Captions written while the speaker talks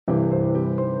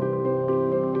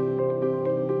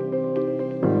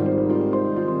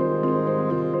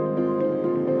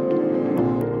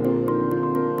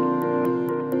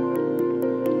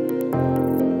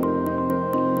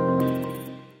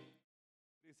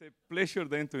It's a pleasure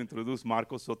then to introduce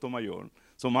Marcos Sotomayor.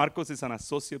 So Marcos is an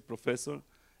associate professor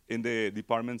in the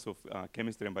departments of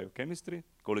chemistry and biochemistry,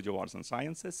 College of Arts and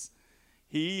Sciences.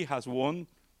 He has won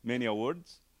many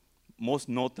awards. Most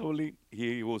notably,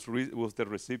 he was the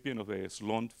recipient of a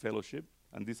Sloan Fellowship,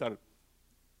 and these are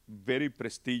very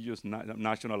prestigious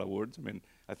national awards. I mean,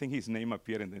 I think his name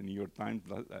appeared in the New York Times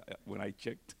when I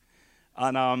checked.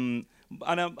 And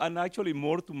actually,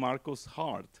 more to Marcos'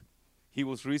 heart, he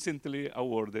was recently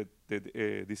awarded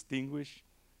the Distinguished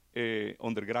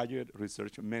Undergraduate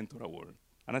Research Mentor Award.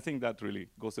 And I think that really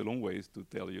goes a long ways to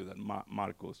tell you that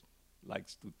Marcos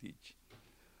likes to teach.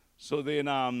 So then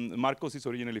Marcos is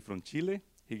originally from Chile.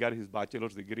 He got his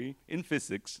bachelor's degree in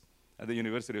physics at the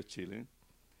University of Chile.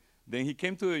 Then he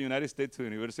came to the United States, to the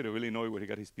University of Illinois, where he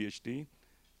got his PhD.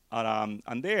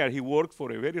 And there he worked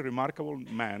for a very remarkable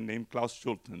man named Klaus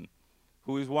Schulten,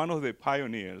 who is one of the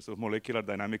pioneers of molecular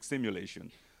dynamic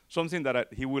simulation, something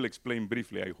that he will explain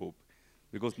briefly, I hope,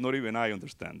 because not even I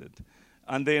understand it.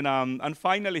 And then, and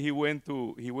finally, he went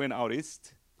out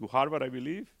east to Harvard, I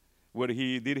believe, where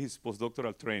he did his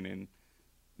postdoctoral training,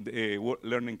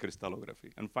 learning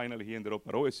crystallography. And finally, he ended up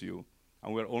at OSU,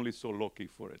 and we're only so lucky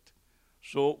for it.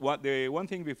 So the one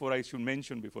thing I should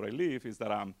mention before I leave is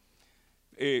that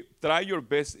try your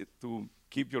best to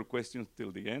keep your questions till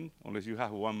the end, unless you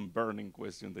have one burning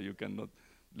question that you cannot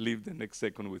leave the next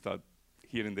second without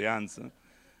hearing the answer.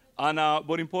 And,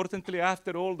 but importantly,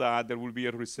 after all that, there will be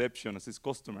a reception, as is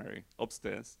customary,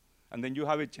 upstairs. And then you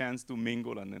have a chance to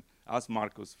mingle and then ask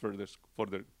Marcos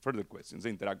further questions,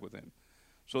 interact with him.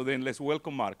 So then let's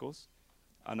welcome Marcos,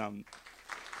 and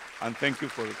thank you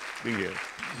for being here.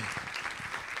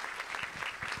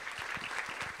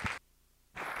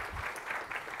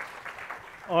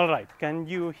 All right, can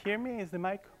you hear me? Is the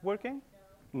mic working?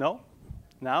 No?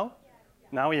 Now?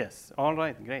 Now, yes. All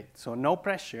right, great. So no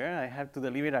pressure. I have to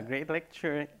deliver a great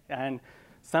lecture and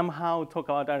somehow talk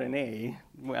about RNA.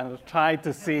 I'll try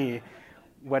to see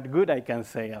what good I can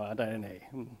say about RNA.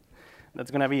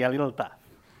 That's going to be a little tough.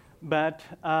 But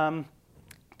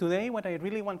today, what I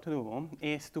really want to do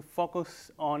is to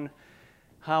focus on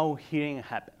how hearing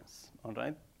happens, all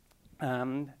right?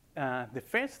 The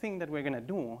first thing that we're going to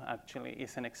do, actually,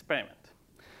 is an experiment.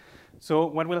 So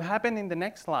what will happen in the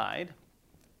next slide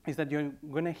is that you're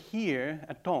going to hear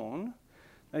a tone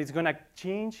that is going to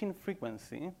change in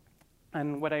frequency.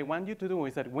 And what I want you to do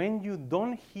is that when you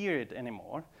don't hear it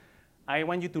anymore, I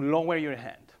want you to lower your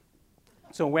hand.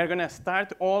 So we're going to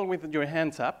start all with your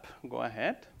hands up. Go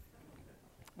ahead.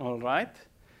 All right.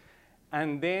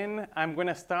 And then I'm going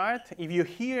to start. If you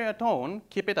hear a tone,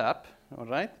 keep it up. All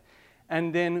right.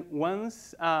 And then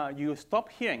once you stop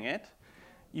hearing it,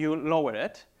 you lower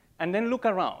it, and then look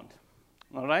around,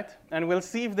 all right? And we'll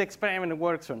see if the experiment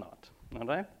works or not, all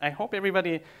right? I hope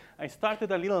everybody, I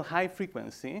started a little high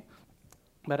frequency,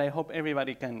 but I hope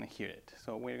everybody can hear it.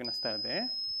 So we're going to start there,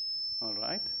 all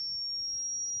right?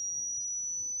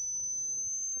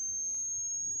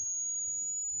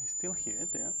 I still hear it,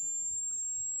 yeah.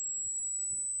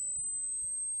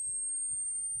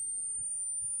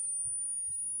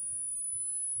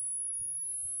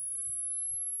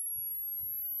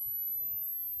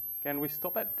 Can we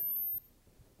stop it?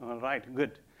 All right,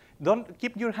 good. Don't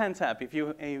keep your hands up if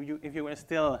you were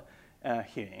still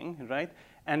hearing, right?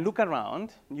 And look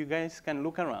around. You guys can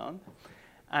look around.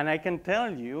 And I can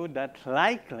tell you that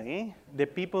likely the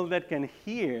people that can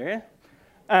hear,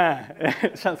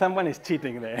 someone is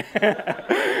cheating there,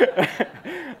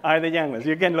 are the young ones.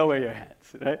 You can lower your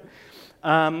hands, right?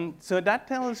 So that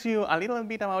tells you a little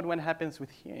bit about what happens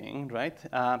with hearing, right?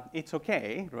 It's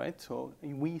okay, right? So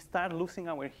we start losing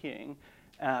our hearing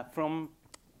from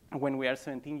when we are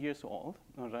 17 years old,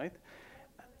 all right?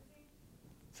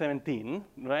 17,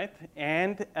 right?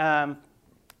 And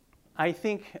I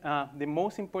think the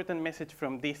most important message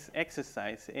from this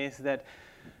exercise is that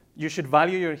you should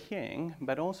value your hearing,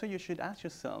 but also you should ask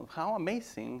yourself how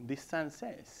amazing this sound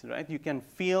is, right? You can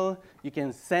feel, you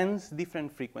can sense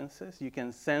different frequencies, you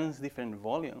can sense different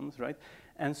volumes, right?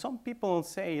 And some people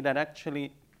say that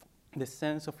actually the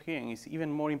sense of hearing is even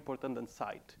more important than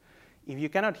sight. If you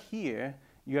cannot hear,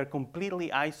 you are completely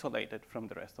isolated from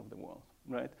the rest of the world,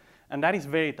 right? And that is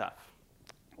very tough,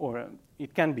 or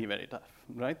it can be very tough,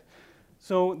 right?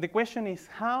 So the question is,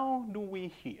 how do we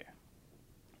hear?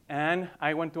 And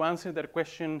I want to answer that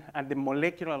question at the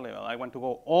molecular level. I want to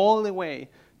go all the way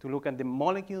to look at the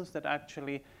molecules that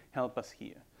actually help us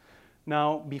hear.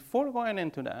 Now, before going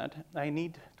into that, I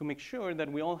need to make sure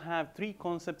that we all have three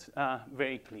concepts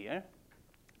very clear.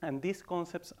 And these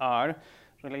concepts are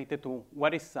related to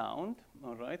what is sound,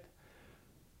 all right?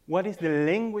 What is the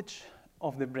language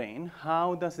of the brain.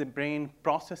 How does the brain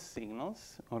process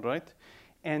signals, all right?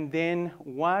 And then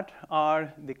what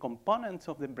are the components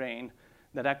of the brain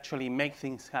that actually make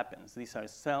things happen? These are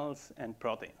cells and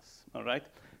proteins, all right?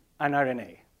 And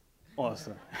RNA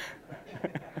also.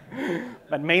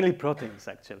 But mainly proteins,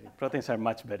 actually. Proteins are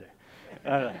much better.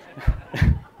 All right.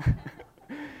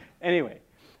 Anyway,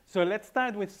 so let's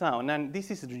start with sound. And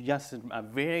this is just a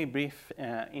very brief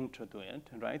intro to it,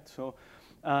 right? So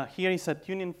here is a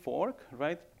tuning fork,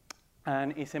 right?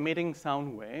 And it's emitting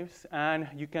sound waves. And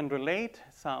you can relate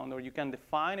sound, or you can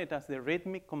define it as the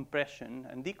rhythmic compression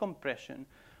and decompression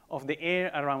of the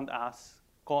air around us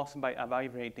caused by a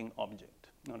vibrating object,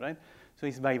 all right? So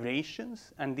it's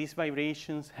vibrations, and these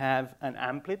vibrations have an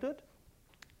amplitude.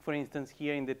 For instance,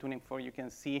 here in the tuning fork, you can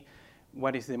see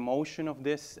what is the motion of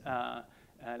this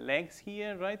legs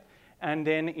here, right? And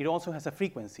then it also has a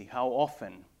frequency, how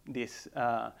often this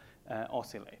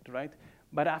oscillate, right?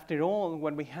 But after all,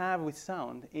 what we have with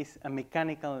sound is a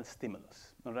mechanical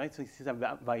stimulus, all right? So this is a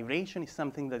vibration is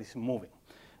something that is moving.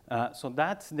 So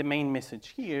that's the main message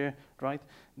here, right?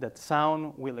 That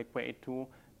sound will equate to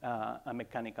a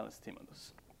mechanical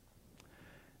stimulus.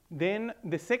 Then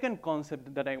the second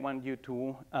concept that I want you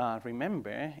to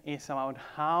remember is about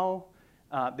how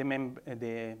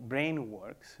the brain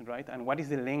works, right? And what is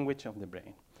the language of the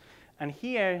brain. And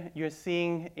here you're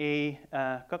seeing a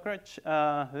cockroach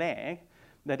leg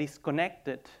that is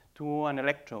connected to an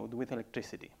electrode with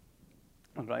electricity,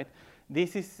 all right?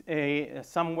 This is a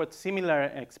somewhat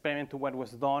similar experiment to what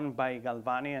was done by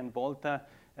Galvani and Volta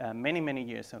many, many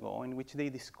years ago, in which they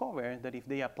discovered that if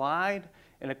they applied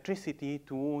electricity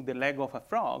to the leg of a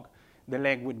frog, the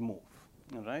leg would move,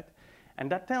 all right?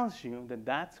 And that tells you that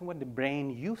that's what the brain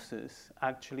uses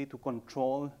actually to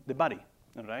control the body,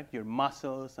 all right? Your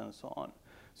muscles and so on.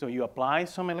 So you apply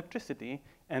some electricity,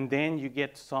 and then you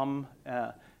get some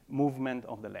movement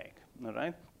of the leg, all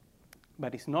right?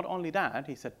 But it's not only that,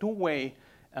 it's a two-way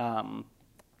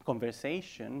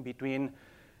conversation between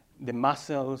the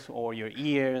muscles or your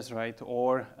ears, right,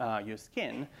 or your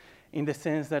skin, in the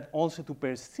sense that also to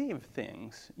perceive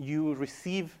things, you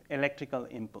receive electrical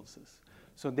impulses.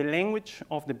 So the language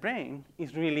of the brain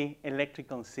is really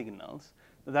electrical signals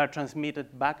that are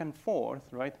transmitted back and forth,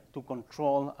 right, to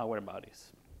control our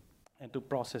bodies and to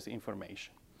process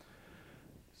information.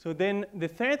 So then the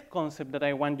third concept that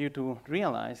I want you to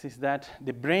realize is that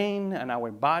the brain and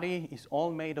our body is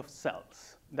all made of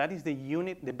cells. That is the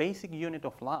unit, the basic unit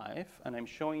of life, and I'm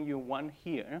showing you one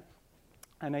here.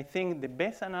 And I think the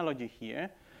best analogy here,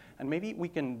 and maybe we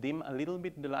can dim a little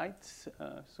bit the lights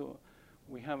so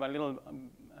we have a little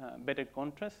better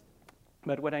contrast.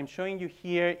 But what I'm showing you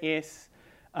here is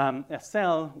a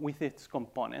cell with its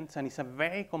components, and it's a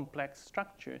very complex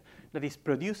structure that is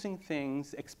producing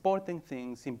things, exporting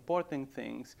things, importing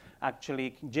things,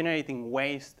 actually generating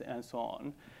waste and so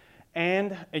on.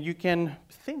 And you can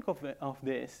think of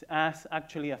this as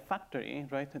actually a factory,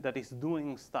 right, that is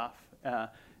doing stuff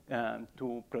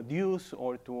to produce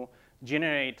or to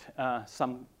generate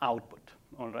some output,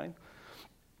 all right?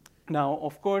 Now,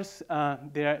 of course,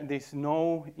 there's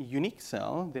no unique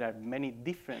cell. There are many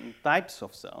different types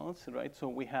of cells, right? So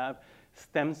we have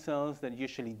stem cells that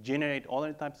usually generate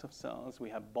other types of cells. We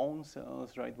have bone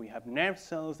cells, right? We have nerve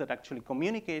cells that actually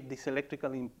communicate these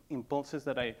electrical impulses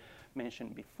that I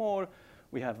mentioned before.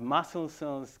 We have muscle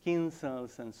cells, skin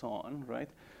cells, and so on, right?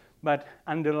 But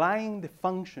underlying the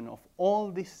function of all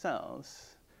these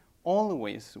cells,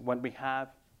 always what we have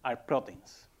are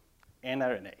proteins and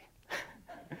RNA.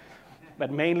 But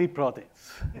mainly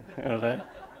proteins, all right?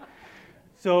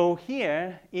 So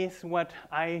here is what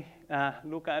I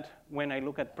look at when I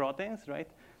look at proteins, right?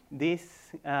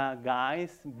 These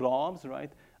guys, blobs,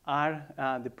 right, are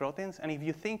the proteins. And if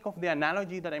you think of the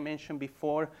analogy that I mentioned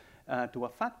before to a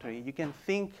factory, you can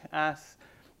think that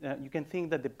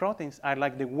the proteins are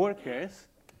like the workers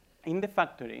in the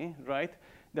factory, right,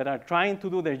 that are trying to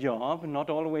do their job,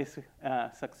 not always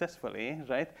successfully,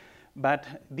 right? But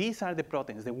these are the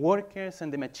proteins, the workers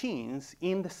and the machines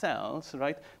in the cells,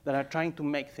 right, that are trying to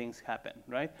make things happen,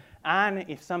 right? And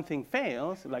if something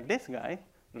fails, like this guy,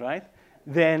 right,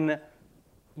 then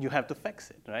you have to fix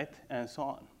it, right, and so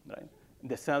on, right?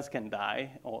 The cells can die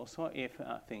also if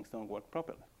things don't work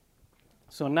properly.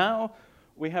 So now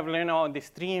we have learned all these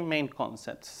three main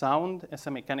concepts: sound as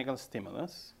a mechanical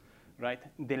stimulus, right?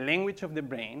 The language of the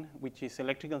brain, which is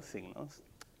electrical signals,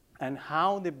 and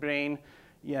how the brain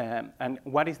and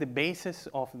what is the basis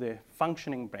of the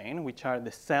functioning brain, which are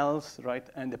the cells, right,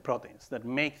 and the proteins that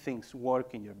make things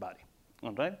work in your body,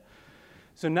 all right?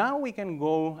 So now we can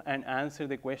go and answer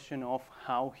the question of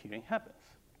how hearing happens.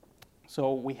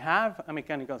 So we have a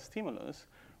mechanical stimulus,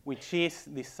 which is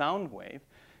the sound wave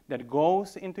that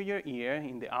goes into your ear,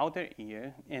 in the outer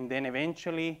ear, and then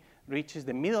eventually reaches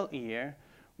the middle ear,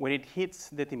 where it hits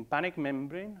the tympanic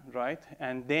membrane, right?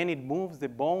 And then it moves the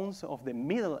bones of the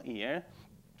middle ear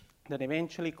that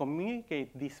eventually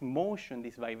communicate this motion,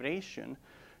 this vibration,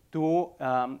 to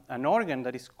an organ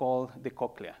that is called the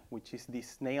cochlea, which is this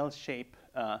snail-shaped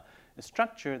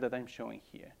structure that I'm showing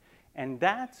here. And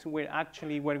that's where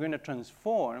actually we're going to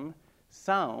transform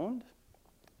sound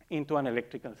into an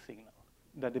electrical signal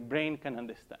that the brain can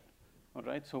understand. All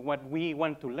right? So what we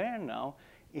want to learn now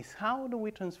is how do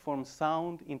we transform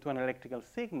sound into an electrical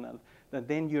signal that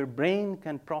then your brain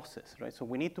can process, right? So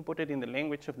we need to put it in the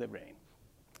language of the brain.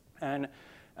 And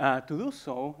to do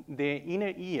so, the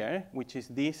inner ear, which is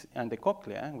this, and the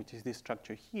cochlea, which is this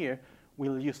structure here,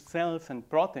 will use cells and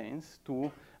proteins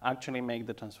to actually make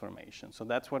the transformation. So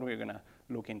that's what we're going to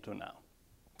look into now.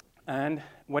 And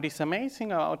what is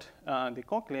amazing about the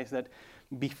cochlea is that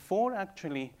before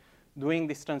actually doing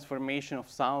this transformation of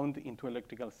sound into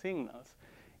electrical signals,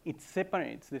 it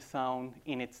separates the sound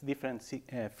in its different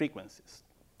frequencies.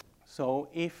 So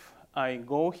if I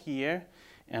go here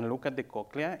and look at the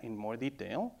cochlea in more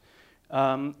detail,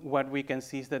 what we can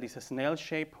see is that it's a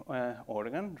snail-shaped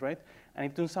organ, right? And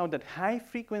it turns out that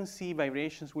high-frequency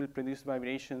vibrations will produce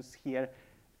vibrations here,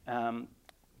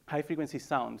 high-frequency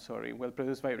sound, sorry, will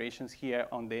produce vibrations here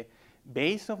on the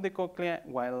base of the cochlea,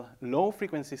 while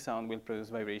low-frequency sound will produce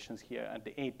vibrations here at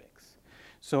the apex.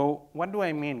 So what do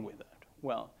I mean with that?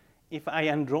 Well, if I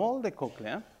unroll the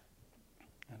cochlea,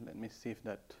 and let me see if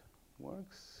that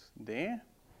works there,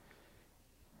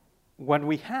 what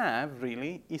we have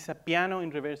really is a piano in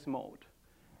reverse mode.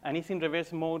 And it's in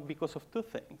reverse mode because of two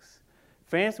things.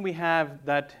 First, we have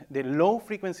that the low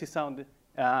frequency sound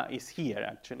is here,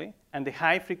 actually, and the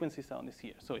high frequency sound is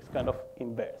here. So it's kind of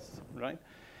inverse, right?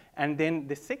 And then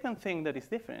the second thing that is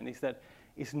different is that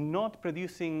it's not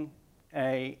producing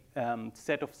a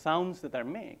set of sounds that are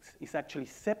mixed. It's actually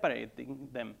separating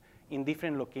them in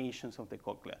different locations of the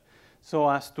cochlea, so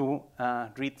as to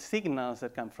read signals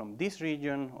that come from this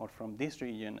region or from this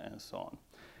region and so on.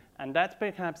 And that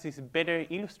perhaps is better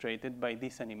illustrated by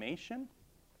this animation,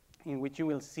 in which you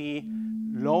will see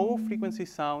low frequency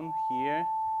sound here,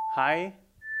 high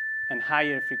and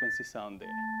higher frequency sound there.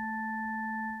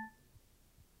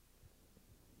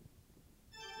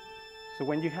 So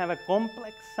when you have a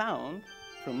complex sound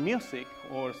from music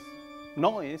or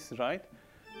noise, right,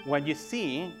 what you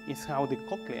see is how the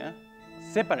cochlea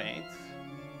separates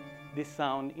this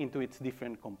sound into its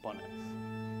different components,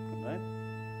 right?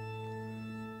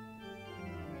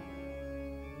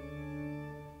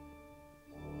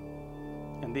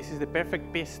 And this is the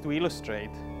perfect piece to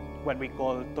illustrate what we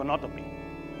call tonotopy.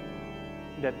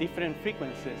 That different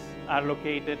frequencies are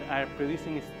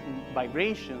producing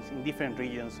vibrations in different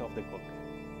regions of the cochlea.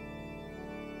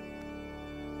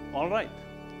 All right.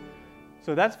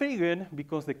 So that's very good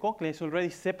because the cochlea is already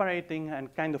separating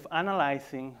and kind of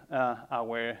analyzing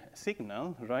our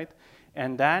signal, right?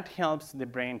 And that helps the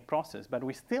brain process. But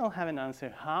we still haven't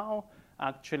answered how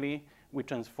actually we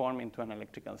transform into an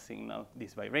electrical signal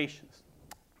these vibrations.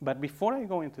 But before I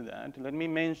go into that, let me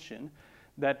mention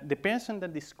that the person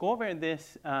that discovered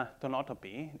this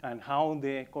tonotopy and how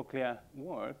the cochlea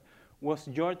worked was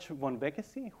George von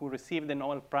Bekesi, who received the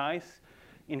Nobel Prize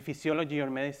in Physiology or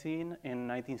Medicine in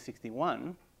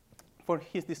 1961 for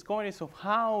his discoveries of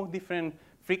how different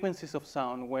frequencies of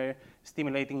sound were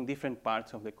stimulating different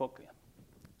parts of the cochlea.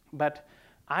 But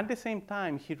at the same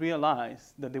time, he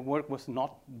realized that the work was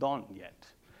not done yet.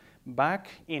 Back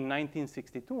in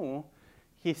 1962,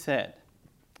 he said,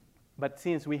 but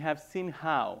since we have seen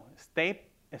how, step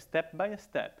by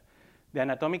step, the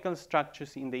anatomical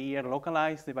structures in the ear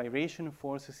localize the vibration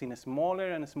forces in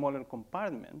smaller and smaller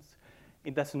compartments,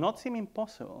 it does not seem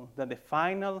impossible that the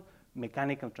final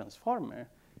mechanical transformer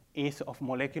is of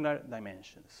molecular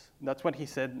dimensions. That's what he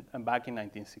said back in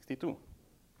 1962.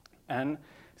 And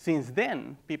since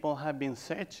then, people have been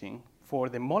searching for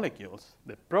the molecules,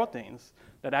 the proteins,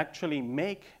 that actually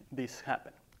make this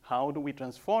happen. How do we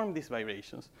transform these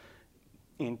vibrations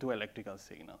into electrical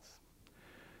signals?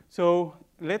 So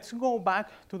let's go back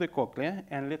to the cochlea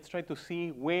and let's try to see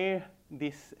where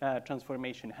this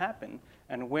transformation happened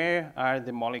and where are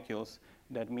the molecules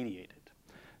that mediate it.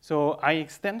 So I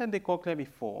extended the cochlea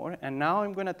before, and now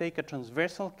I'm going to take a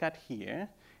transversal cut here,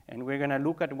 and we're going to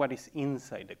look at what is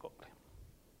inside the cochlea.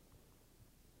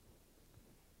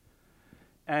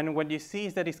 And what you see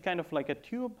is that it's kind of like a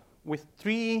tube with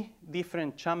 3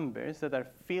 different chambers that are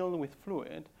filled with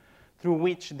fluid through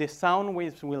which the sound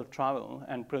waves will travel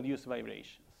and produce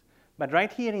vibrations. But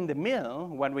right here in the middle,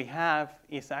 what we have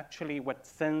is actually what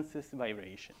senses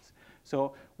vibrations.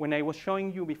 So when I was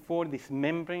showing you before this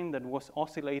membrane that was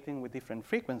oscillating with different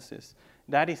frequencies,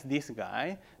 that is this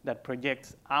guy that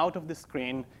projects out of the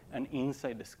screen and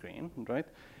inside the screen, right?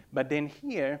 But then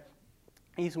here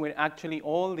is where actually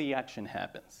all the action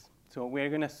happens. So we're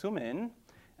going to zoom in,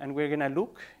 and we're going to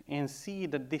look and see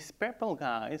that these purple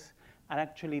guys are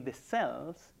actually the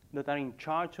cells that are in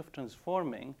charge of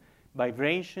transforming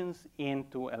vibrations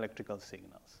into electrical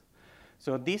signals.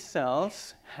 So these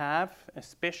cells have a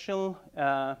special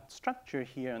structure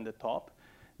here on the top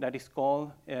that is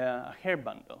called a hair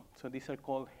bundle. So these are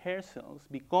called hair cells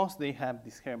because they have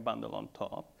this hair bundle on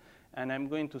top. And I'm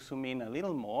going to zoom in a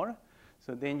little more.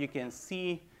 So then you can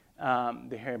see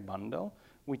the hair bundle,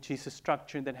 which is a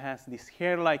structure that has these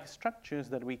hair-like structures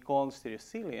that we call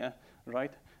stereocilia,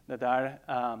 right, that are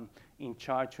in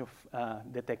charge of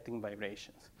detecting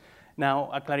vibrations.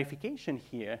 Now, a clarification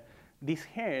here. These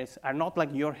hairs are not like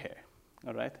your hair,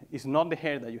 all right? It's not the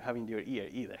hair that you have in your ear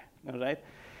either, all right?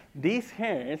 These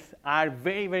hairs are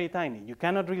very, very tiny. You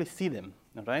cannot really see them,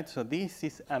 all right? So this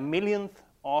is a millionth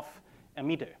of a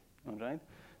meter, all right?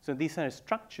 So these are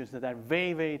structures that are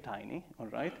very, very tiny, all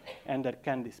right, and that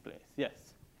can displace.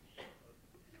 Yes?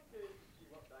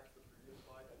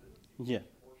 Yeah.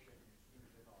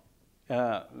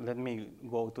 Let me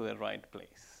go to the right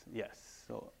place. Yes.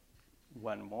 So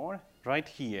one more. Right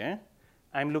here,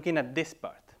 I'm looking at this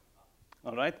part,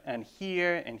 all right? And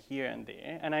here and here and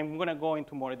there. And I'm going to go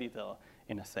into more detail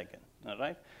in a second, all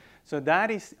right? So that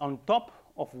is on top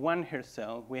of one hair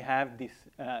cell, we have these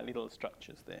little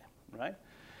structures there, right?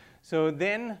 So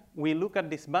then we look at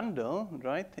this bundle,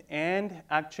 right? And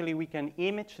actually we can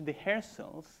image the hair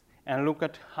cells and look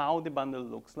at how the bundle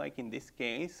looks like in this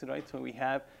case, right? So we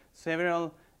have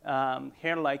several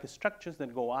hair-like structures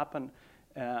that go up and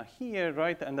here,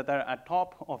 right, and that are at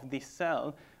top of this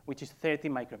cell, which is 30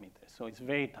 micrometers. So it's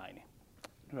very tiny,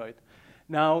 right?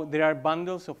 Now, there are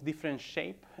bundles of different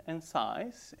shape and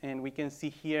size, and we can see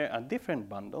here a different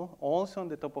bundle, also on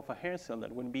the top of a hair cell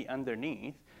that would be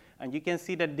underneath. And you can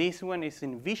see that this one is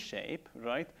in V shape,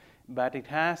 right? But it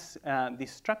has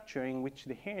this structure in which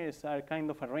the hairs are kind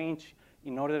of arranged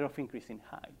in order of increasing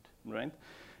height, right?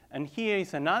 And here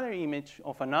is another image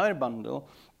of another bundle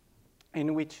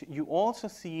in which you also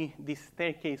see this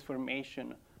staircase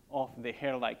formation of the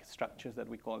hair-like structures that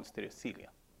we call stereocilia,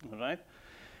 all right?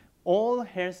 All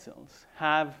hair cells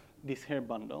have this hair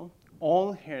bundle.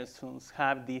 All hair cells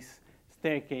have this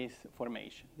staircase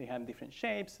formation. They have different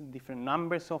shapes, different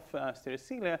numbers of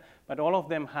stereocilia, but all of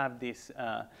them have this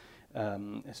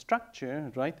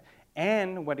structure, right?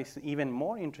 And what is even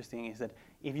more interesting is that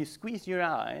if you squeeze your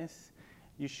eyes,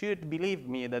 you should believe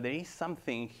me that there is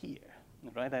something here,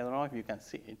 right? I don't know if you can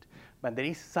see it, but there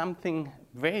is something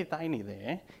very tiny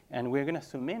there, and we're going to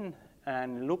zoom in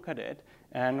and look at it,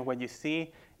 and what you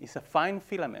see is a fine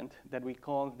filament that we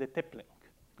call the tip-link,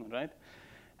 right?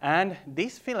 And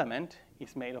this filament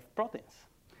is made of proteins,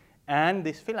 and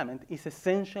this filament is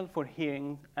essential for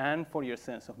hearing and for your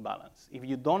sense of balance. If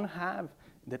you don't have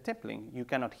the tip-link, you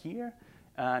cannot hear,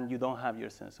 and you don't have your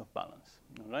sense of balance,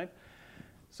 all right?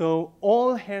 So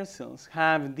all hair cells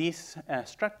have this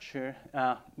structure,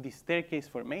 this staircase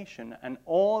formation, and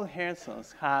all hair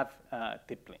cells have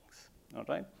tip links, all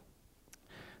right?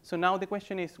 So now the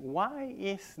question is, why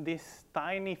is this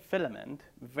tiny filament,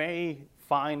 very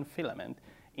fine filament,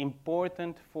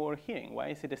 important for hearing? Why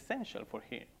is it essential for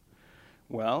hearing?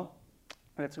 Well,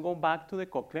 let's go back to the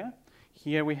cochlea.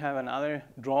 Here we have another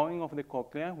drawing of the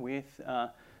cochlea with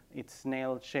its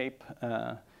snail-shaped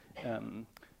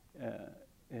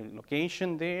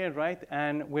location there, right?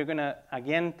 And we're going to,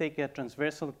 again, take a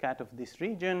transversal cut of this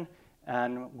region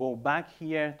and go back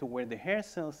here to where the hair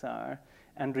cells are.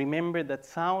 And remember that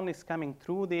sound is coming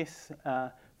through these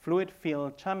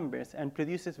fluid-filled chambers and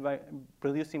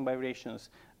producing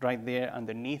vibrations right there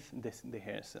underneath the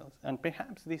hair cells. And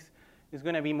perhaps this is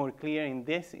going to be more clear in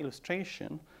this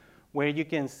illustration, where you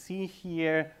can see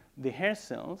here the hair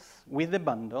cells with the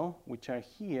bundle, which are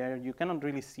here. You cannot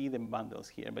really see the bundles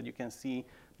here, but you can see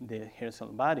the hair cell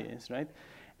bodies, right?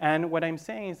 And what I'm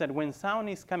saying is that when sound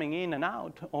is coming in and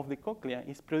out of the cochlea,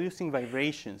 it's producing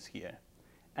vibrations here.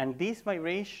 And these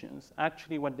vibrations,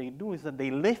 actually what they do is that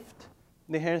they lift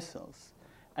the hair cells,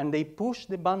 and they push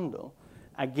the bundle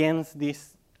against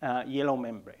this yellow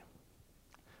membrane.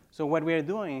 So what we're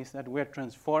doing is that we're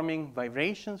transforming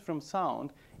vibrations from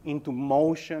sound into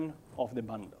motion of the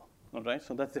bundle. All right,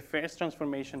 so that's the first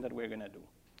transformation that we're going to do.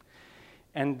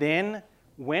 And then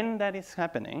when that is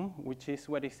happening, which is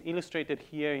what is illustrated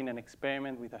here in an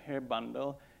experiment with a hair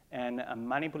bundle and a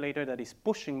manipulator that is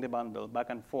pushing the bundle back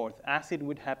and forth as it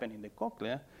would happen in the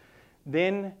cochlea,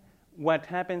 then what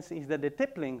happens is that the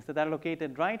tiplings that are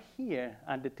located right here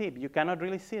at the tip, you cannot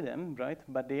really see them, right?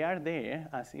 But they are there,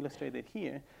 as illustrated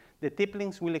here. The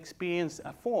tiplings will experience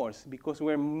a force because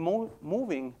we're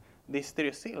moving the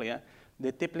stereocilia.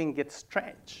 The tipling gets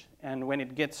stretched. And when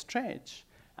it gets stretched,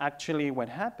 actually what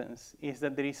happens is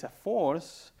that there is a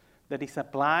force that is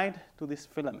applied to this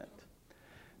filament.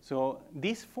 So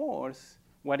this force,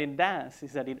 what it does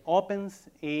is that it opens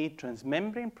a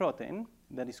transmembrane protein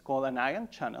that is called an ion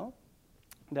channel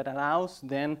that allows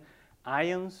then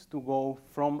ions to go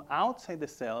from outside the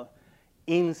cell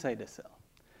inside the cell.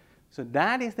 So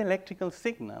that is the electrical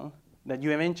signal that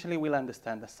you eventually will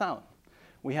understand as sound.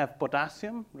 We have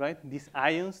potassium, right? These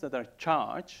ions that are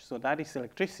charged, so that is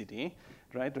electricity,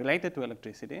 right, related to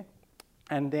electricity.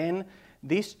 And then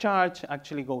this charge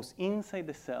actually goes inside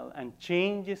the cell and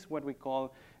changes what we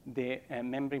call the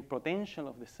membrane potential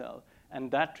of the cell. And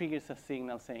that triggers a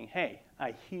signal saying, hey,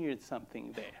 I heard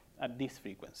something there at this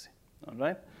frequency, all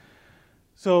right?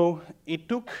 So it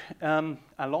took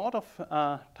a lot of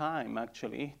time,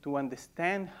 actually, to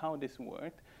understand how this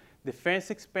worked. The first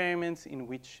experiments in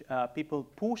which people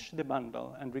pushed the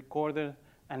bundle and recorded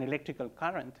an electrical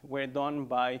current were done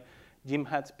by Jim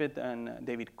Hudspeth and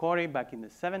David Corey back in the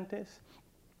 70s.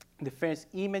 The first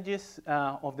images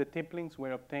of the tiplings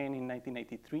were obtained in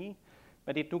 1983,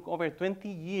 but it took over 20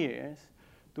 years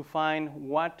to find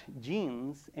what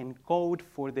genes encode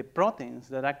for the proteins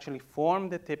that actually form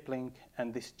the tipling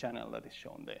and this channel that is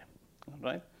shown there, all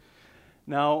right?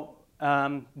 Now,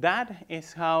 that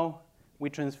is how we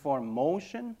transform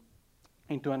motion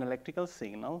into an electrical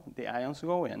signal. The ions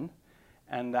go in,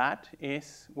 and that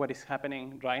is what is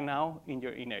happening right now in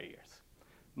your inner ears.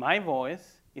 My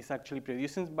voice is actually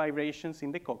producing vibrations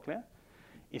in the cochlea,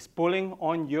 is pulling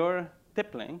on your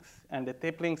tiplings, and the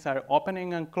tiplings are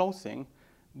opening and closing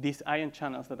these ion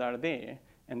channels that are there,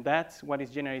 and that's what is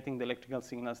generating the electrical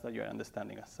signals that you're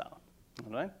understanding as sound,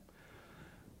 all right?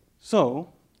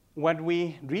 So what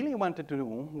we really wanted to do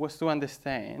was to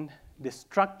understand the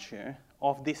structure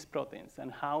of these proteins and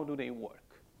how do they work.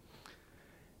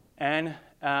 And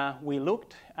we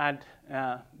looked at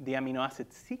the amino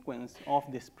acid sequence of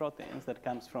these proteins that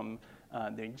comes from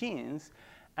their genes,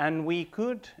 and we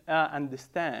could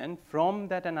understand from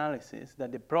that analysis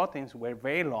that the proteins were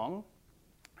very long,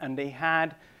 and they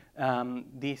had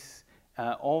these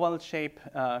oval-shaped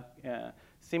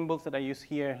symbols that I use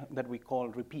here that we call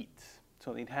repeats.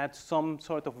 So it had some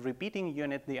sort of repeating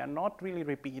unit. They are not really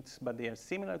repeats, but they are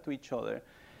similar to each other.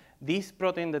 This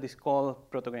protein that is called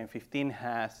protograin 15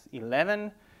 has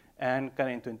 11, and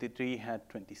cadherin 23 had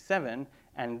 27.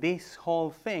 And this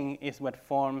whole thing is what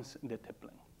forms the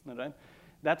tipling, all right?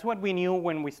 That's what we knew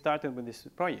when we started with this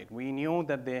project. We knew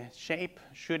that the shape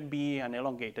should be an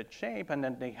elongated shape and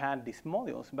that they had these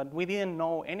modules, but we didn't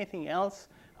know anything else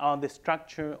about the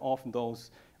structure of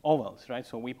those ovals, right?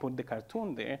 So we put the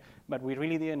cartoon there, but we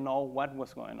really didn't know what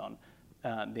was going on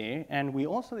there. And we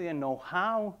also didn't know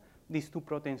how these two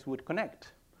proteins would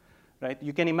connect, right?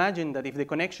 You can imagine that if the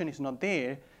connection is not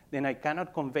there, then I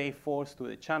cannot convey force to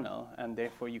the channel, and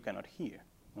therefore you cannot hear,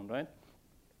 all right?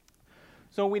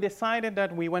 So we decided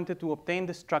that we wanted to obtain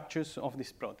the structures of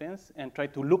these proteins and try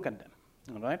to look at them,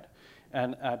 all right,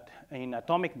 and in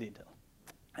atomic detail.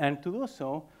 And to do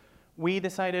so, we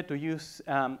decided to use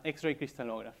X-ray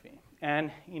crystallography. And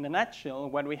in a nutshell,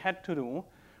 what we had to do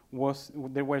was,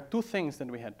 there were two things that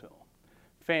we had to do.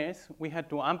 First, we had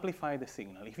to amplify the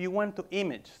signal. If you want to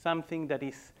image something that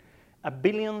is a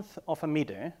billionth of a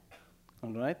meter,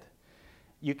 all right,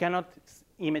 you cannot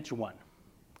image one.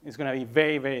 It's going to be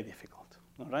very, very difficult,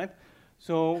 all right?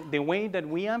 So the way that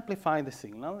we amplify the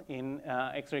signal in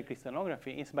X-ray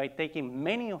crystallography is by taking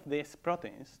many of these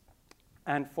proteins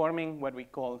and forming what we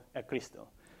call a crystal,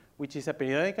 which is a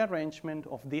periodic arrangement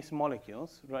of these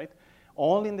molecules, right?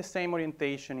 All in the same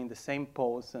orientation, in the same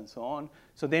pose, and so on.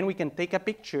 So then we can take a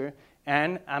picture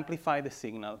and amplify the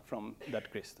signal from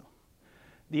that crystal.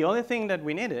 The other thing that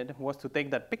we needed was to take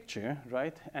that picture,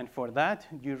 right? And for that,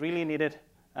 you really needed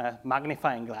a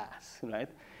magnifying glass, right?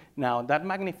 Now, that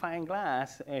magnifying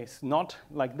glass is not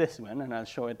like this one, and I'll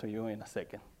show it to you in a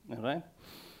second, all right?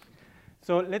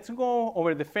 So let's go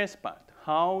over the first part.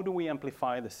 How do we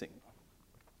amplify the signal?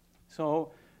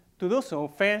 So to do so,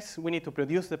 first, we need to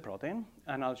produce the protein,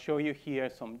 and I'll show you here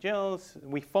some gels.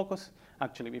 We focus,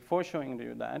 actually, before showing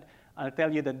you that, I'll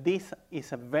tell you that this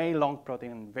is a very long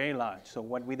protein, very large. So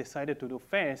what we decided to do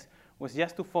first was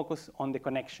just to focus on the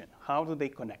connection. How do they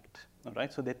connect? All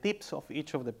right, so the tips of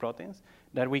each of the proteins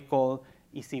that we call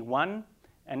EC1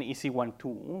 and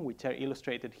EC12, which are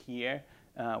illustrated here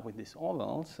with these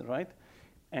ovals, right?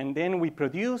 And then we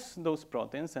produce those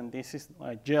proteins, and this is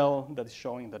a gel that is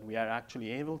showing that we are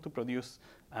actually able to produce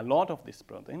a lot of this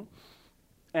protein.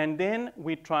 And then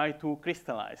we try to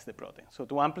crystallize the protein. So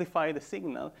to amplify the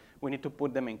signal, we need to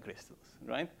put them in crystals,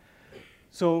 right?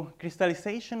 So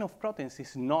crystallization of proteins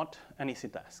is not an easy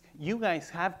task. You guys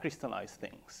have crystallized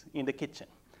things in the kitchen.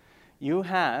 You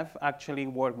have actually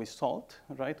worked with salt,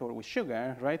 right, or with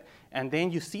sugar, right? And then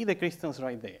you see the crystals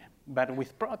right there. But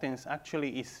with proteins,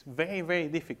 actually, it's very, very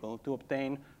difficult to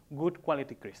obtain good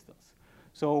quality crystals.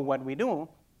 So what we do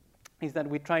is that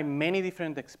we try many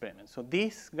different experiments. So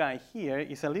this guy here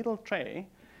is a little tray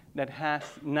that has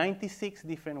 96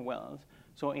 different wells.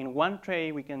 So in one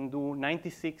tray, we can do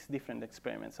 96 different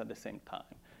experiments at the same time.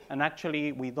 And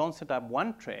actually, we don't set up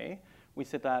one tray. We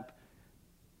set up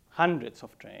hundreds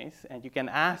of trays. And you can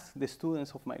ask the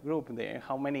students of my group there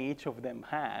how many each of them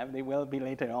have. They will be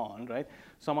later on, right?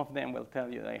 Some of them will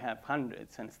tell you they have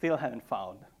hundreds and still haven't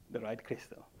found the right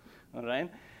crystal, all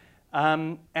right?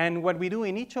 And what we do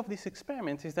in each of these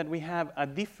experiments is that we have a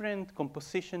different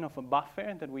composition of a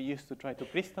buffer that we use to try to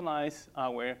crystallize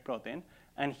our protein.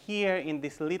 And here in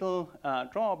this little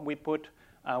drop, we put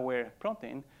our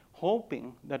protein,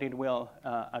 hoping that it will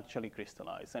actually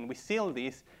crystallize. And we seal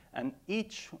this, and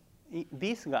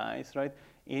these guys, right,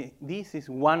 this is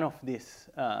one of these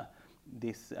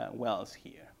wells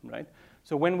here, right?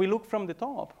 So when we look from the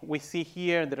top, we see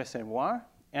here the reservoir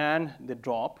and the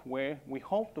drop where we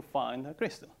hope to find a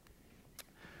crystal.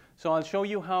 So I'll show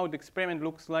you how the experiment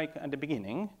looks like at the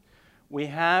beginning. We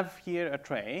have here a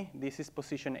tray. This is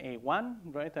position A1,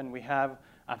 right? And we have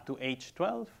up to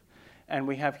H12. And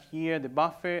we have here the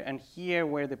buffer, and here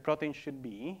where the protein should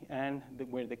be, and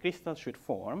where the crystal should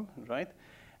form, right?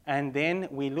 And then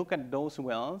we look at those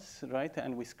wells, right?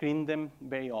 And we screen them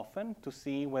very often to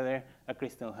see whether a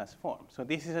crystal has formed. So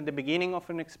this is at the beginning of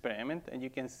an experiment, and you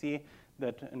can see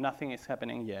that nothing is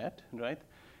happening yet, right?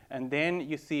 And then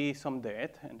you see some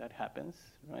dirt, and that happens,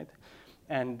 right?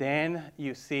 And then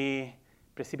you see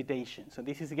precipitation. So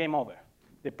this is game over.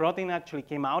 The protein actually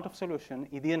came out of solution.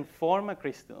 It didn't form a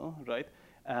crystal, right?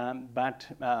 But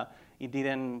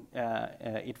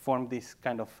it formed this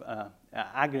kind of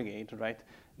aggregate, right,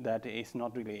 that is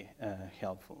not really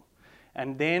helpful.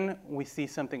 And then we see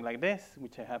something like this,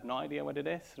 which I have no idea what it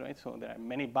is, right? So there are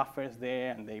many buffers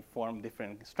there, and they form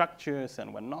different structures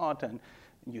and whatnot. And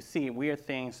you see weird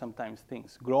things. Sometimes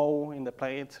things grow in the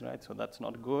plates, right? So that's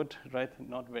not good, right?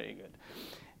 Not very good.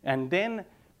 And then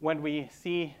what we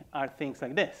see are things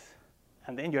like this.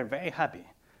 And then you're very happy,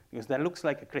 because that looks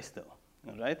like a crystal,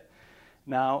 all right?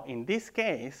 Now, in this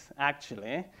case,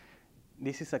 actually,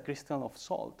 this is a crystal of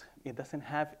salt. It doesn't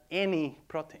have any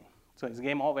protein. So it's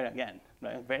game over again,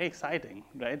 right? Very exciting,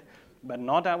 right? But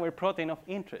not our protein of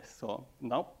interest. So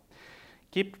no,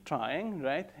 keep trying,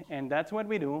 right? And that's what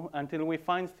we do until we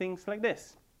find things like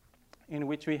this, in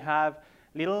which we have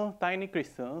little tiny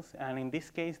crystals. And in this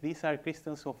case, these are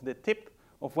crystals of the tip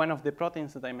of one of the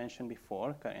proteins that I mentioned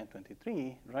before,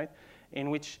 Ca-23, right?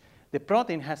 In which the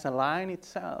protein has aligned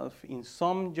itself in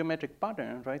some geometric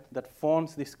pattern, right, that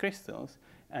forms these crystals,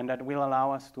 and that will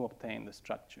allow us to obtain the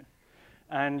structure.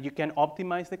 And you can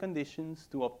optimize the conditions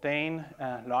to obtain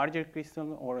larger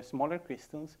crystals or smaller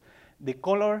crystals. The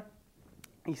color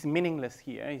is meaningless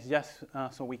here. It's just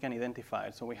so we can identify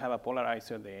it. So we have a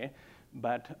polarizer there.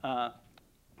 But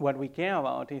what we care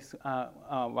about is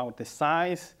about the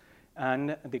size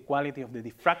and the quality of the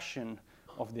diffraction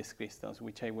of these crystals,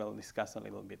 which I will discuss a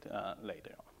little bit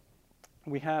later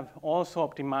on. We have also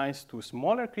optimized to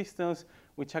smaller crystals,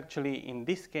 which actually, in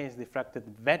this case, diffracted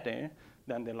better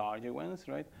than the larger ones,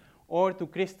 right? Or to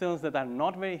crystals that are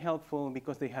not very helpful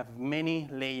because they have many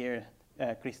layered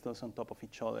crystals on top of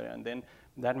each other, and then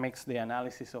that makes the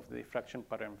analysis of the diffraction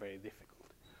pattern very difficult.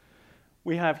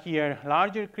 We have here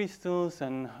larger crystals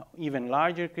and even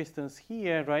larger crystals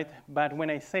here, right? But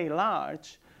when I say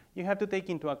large, you have to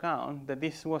take into account that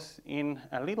this was in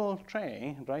a little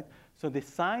tray, right? So the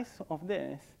size of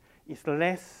this is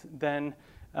less than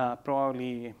that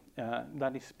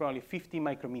is probably 50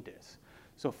 micrometers.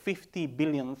 So 50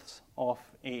 billionths of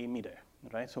a meter,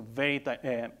 right? So very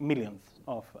millionths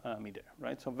of a meter,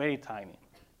 right? So very tiny.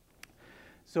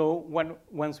 So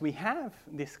once we have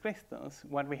these crystals,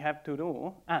 what we have to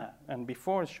do, and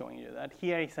before showing you that,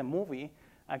 here is a movie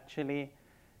actually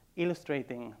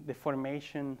illustrating the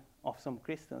formation of some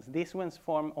crystals. These ones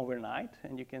form overnight,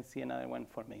 and you can see another one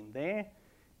forming there.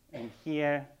 And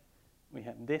here we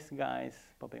have these guys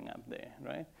popping up there,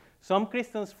 right? Some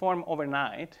crystals form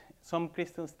overnight. Some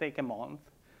crystals take a month.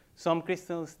 Some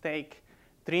crystals take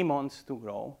 3 months to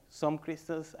grow. Some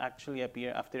crystals actually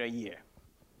appear after a year.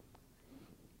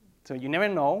 So you never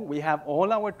know. We have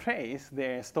all our trays,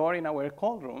 they're stored in our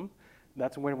cold room.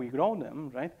 That's where we grow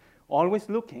them, right? Always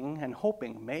looking and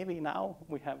hoping, maybe now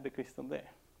we have the crystal there,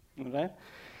 right?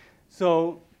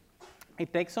 So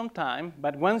it takes some time,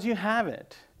 but once you have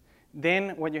it, then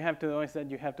what you have to do is that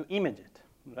you have to image it,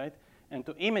 right? And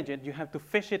to image it, you have to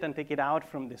fish it and take it out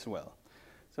from this well.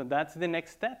 So that's the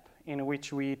next step, in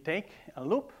which we take a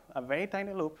loop, a very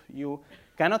tiny loop. You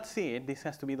cannot see it. This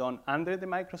has to be done under the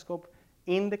microscope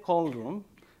in the cold room,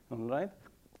 all right,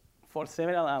 for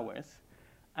several hours.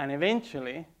 And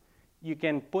eventually, you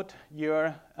can put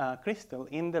your crystal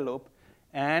in the loop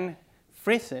and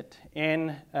freeze it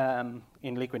in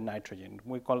liquid nitrogen.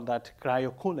 We call that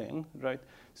cryocooling, right?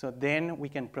 So then we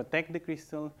can protect the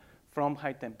crystal from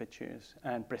high temperatures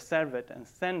and preserve it and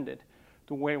send it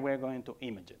to where we're going to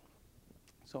image it.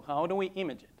 So how do we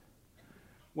image it?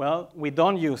 Well, we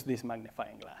don't use this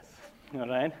magnifying glass, all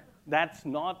right? That's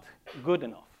not good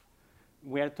enough.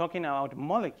 We are talking about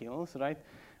molecules, right,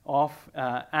 of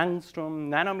angstrom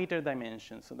nanometer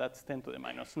dimensions. So that's 10 to the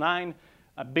minus 9,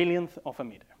 a billionth of a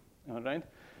meter, all right?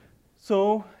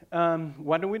 So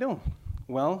what do?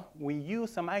 Well, we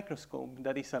use a microscope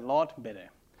that is a lot better,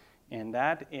 and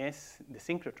that is the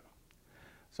synchrotron.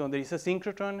 So there is a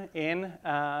synchrotron in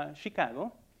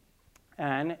Chicago,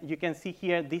 and you can see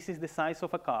here, this is the size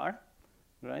of a car,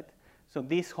 right? So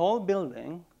this whole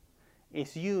building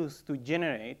is used to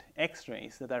generate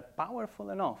X-rays that are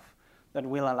powerful enough that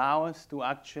will allow us to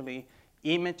actually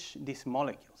image these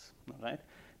molecules, all right?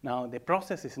 Now, the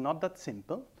process is not that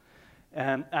simple.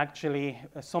 Actually,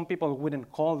 some people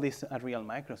wouldn't call this a real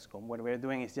microscope. What we're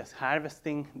doing is just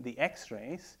harvesting the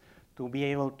X-rays to be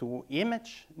able to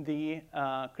image the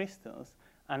crystals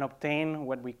and obtain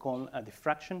what we call a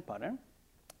diffraction pattern.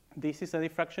 This is a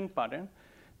diffraction pattern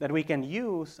that we can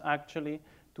use actually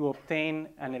to obtain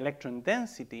an electron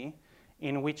density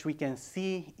in which we can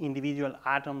see individual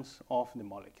atoms of the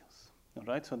molecules, all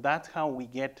right? So that's how we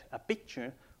get a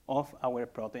picture of our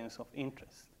proteins of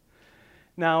interest.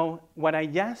 Now, what I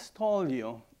just told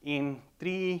you in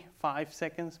 3, 5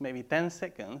 seconds, maybe 10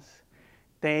 seconds,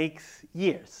 takes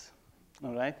years,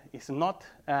 all right? It's not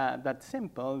that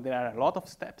simple. There are a lot of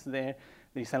steps there.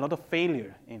 There is a lot of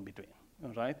failure in between,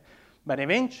 all right? But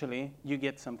eventually, you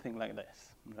get something like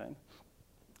this, right?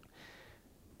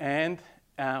 And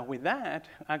with that,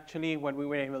 actually, what we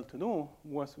were able to do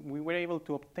was we were able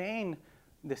to obtain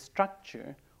the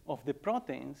structure of the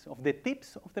proteins, of the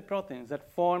tips of the proteins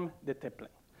that form the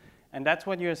triplet. And that's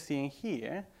what you're seeing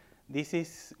here. This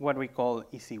is what we call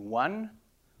EC1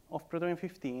 of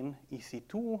protein-15,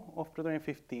 EC2 of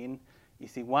protein-15,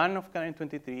 EC1 of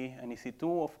cadmium-23, and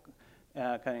EC2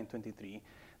 of cadmium-23.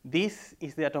 This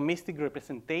is the atomistic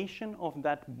representation of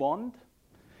that bond.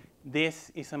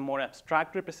 This is a more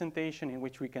abstract representation in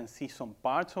which we can see some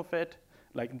parts of it,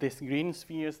 like these green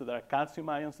spheres that are calcium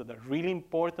ions that are really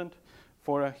important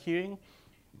for a hearing,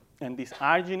 and this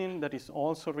arginine that is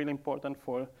also really important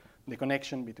for the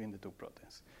connection between the two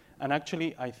proteins. And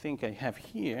actually, I think I have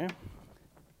here,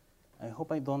 I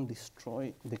hope I don't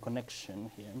destroy the connection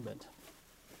here, but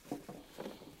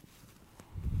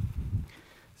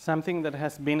something that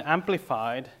has been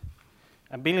amplified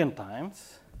 1 billion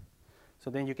times,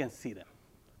 so then you can see them,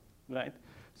 right?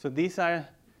 So these are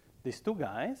these two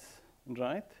guys,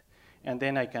 right? And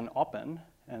then I can open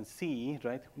and see,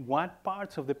 right, what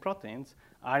parts of the proteins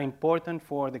are important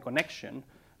for the connection,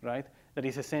 right, that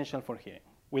is essential for hearing.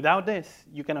 Without this,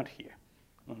 you cannot hear,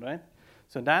 all right?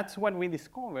 So that's what we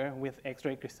discover with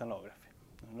X-ray crystallography,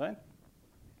 all right?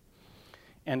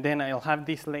 And then I'll have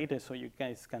this later so you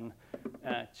guys can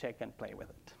check and play with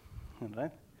it, all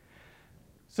right?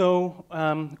 So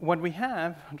what we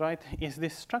have, right, is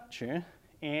this structure,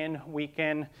 and we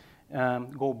can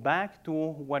go back to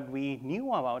what we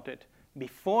knew about it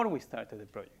before we started the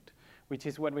project, which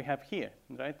is what we have here,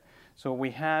 right? So we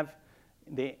have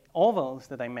the ovals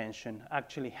that I mentioned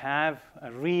actually have a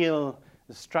real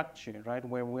structure, right,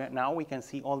 where now we can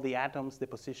see all the atoms, the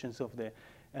positions of the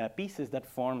pieces that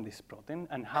form this protein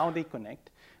and how they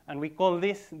connect. And we call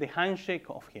this the handshake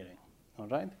of hearing, all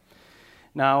right?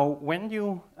 Now, when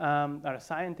you are a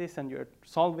scientist and you're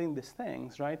solving these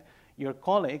things, right, your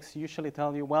colleagues usually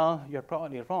tell you, well, you're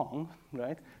probably wrong,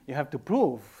 right? You have to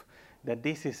prove that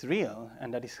this is real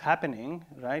and that is happening,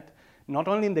 right, not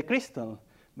only in the crystal,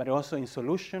 but also in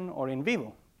solution or in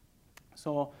vivo.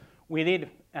 So we did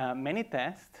many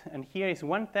tests, and here is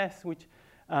one test which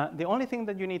the only thing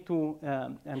that you need to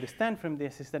understand from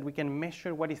this is that we can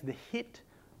measure what is the heat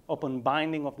upon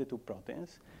binding of the two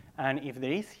proteins. And if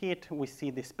there is heat, we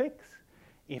see these peaks.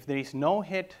 If there is no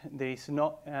hit, there is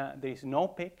no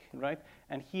peak, right?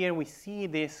 And here we see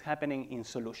this happening in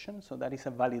solution. So that is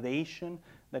a validation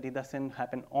that it doesn't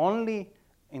happen only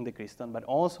in the crystal, but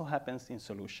also happens in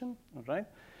solution, right?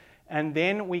 And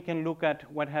then we can look at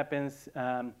what happens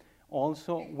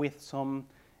also with some,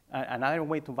 another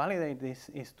way to validate this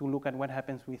is to look at what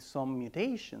happens with some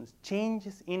mutations,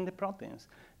 changes in the proteins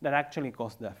that actually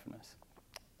cause deafness.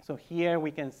 So here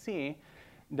we can see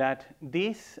that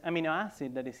this amino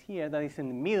acid that is here, that is in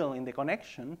the middle in the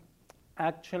connection,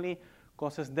 actually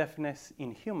causes deafness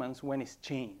in humans when it's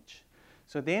changed.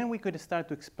 So then we could start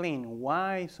to explain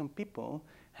why some people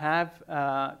have,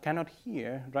 cannot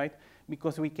hear, right?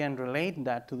 Because we can relate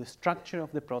that to the structure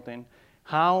of the protein,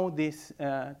 how these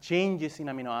changes in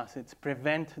amino acids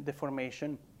prevent the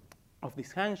formation of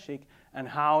this handshake, and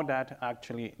how that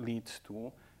actually leads to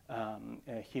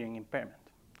hearing impairment,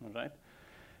 all right?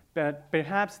 But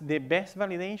perhaps the best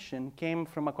validation came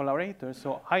from a collaborator.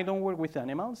 So I don't work with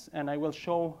animals, and I will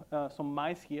show some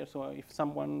mice here. So if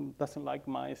someone doesn't like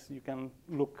mice, you can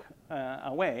look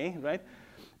away, right?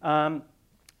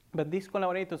 But these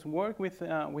collaborators work with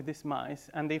these mice,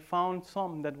 and they found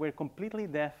some that were completely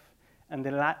deaf, and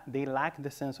they lack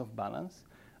the sense of balance.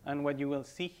 And what you will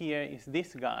see here is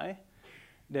this guy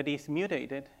that is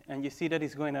mutated, and you see that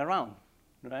it's going around,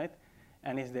 right?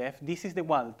 And is deaf. This is the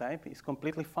wild type. It's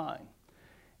completely fine.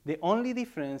 The only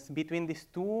difference between these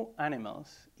two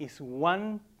animals is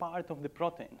one part of the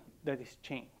protein that is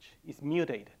changed, is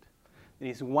mutated. There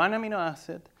is one amino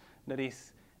acid that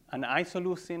is an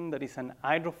isoleucine, that is an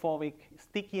hydrophobic,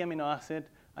 sticky amino acid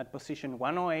at position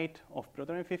 108 of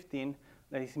protein 15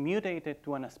 that is mutated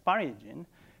to an asparagine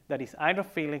that is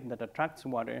hydrophilic, that attracts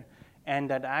water, and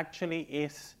that actually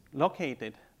is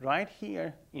located right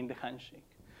here in the handshake.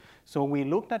 So we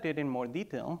looked at it in more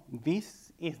detail.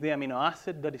 This is the amino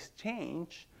acid that is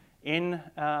changed in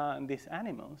these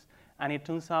animals. And it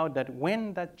turns out that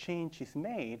when that change is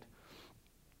made,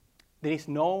 there is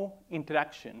no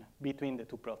interaction between the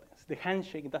two proteins. The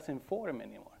handshake doesn't form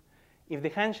anymore. If the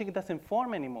handshake doesn't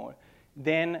form anymore,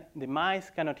 then the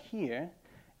mice cannot hear.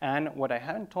 And what I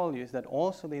haven't told you is that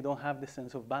also they don't have the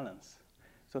sense of balance.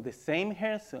 So the same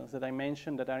hair cells that I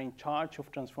mentioned that are in charge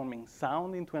of transforming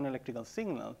sound into an electrical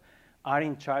signal are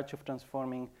in charge of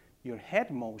transforming your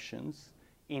head motions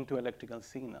into electrical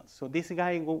signals. So this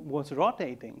guy was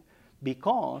rotating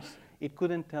because it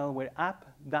couldn't tell where up,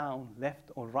 down,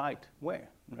 left, or right were,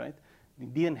 right?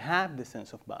 It didn't have the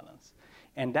sense of balance.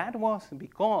 And that was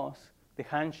because the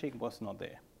handshake was not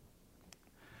there.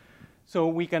 So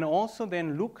we can also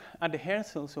then look at the hair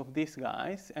cells of these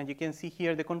guys, and you can see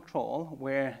here the control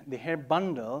where the hair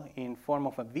bundle in form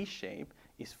of a V shape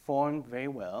is formed very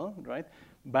well, right?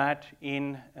 But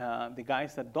in the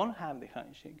guys that don't have the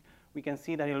handshake, we can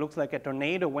see that it looks like a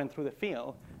tornado went through the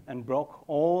field and broke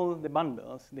all the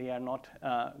bundles. They are not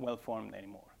well formed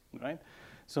anymore, right?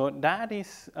 So that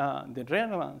is the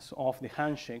relevance of the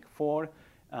handshake for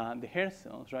the hair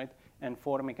cells, right? And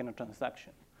for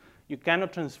mechanotransduction. You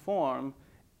cannot transform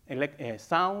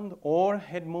sound or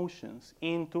head motions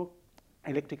into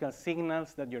electrical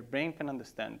signals that your brain can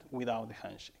understand without the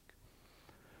handshake.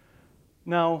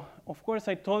 Now, of course,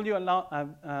 I told you a lot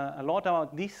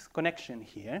about this connection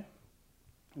here,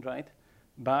 right?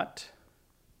 But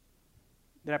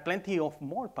there are plenty of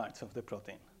more parts of the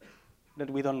protein that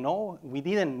we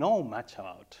didn't know much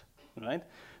about, right?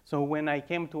 So when I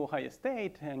came to Ohio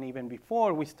State, and even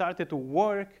before, we started to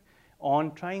work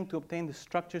on trying to obtain the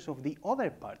structures of the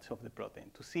other parts of the protein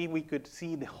to see if we could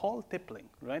see the whole tip-link,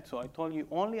 right? So I told you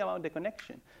only about the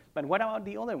connection, but what about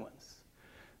the other ones?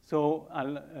 So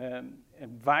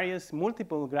various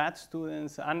multiple grad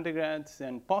students, undergrads,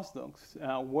 and postdocs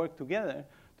work together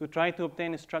to try to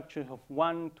obtain a structure of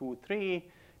 1, 2, 3.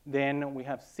 Then we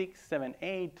have 6, 7,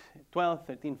 8, 12,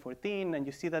 13, 14, and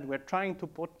you see that we're trying to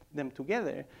put them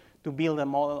together to build a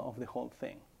model of the whole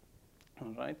thing,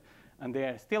 all right? And they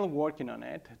are still working on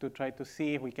it to try to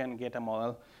see if we can get a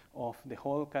model of the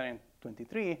whole current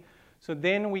 23. So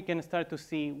then we can start to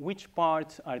see which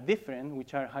parts are different,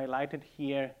 which are highlighted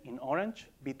here in orange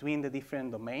between the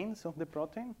different domains of the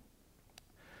protein.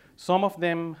 Some of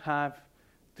them have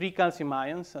 3 calcium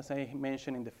ions, as I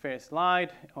mentioned in the first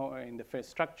slide, or in the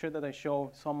first structure that I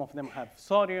showed. Some of them have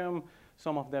sodium,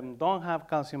 some of them don't have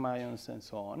calcium ions, and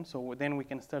so on. So then we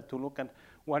can start to look at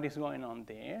what is going on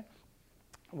there.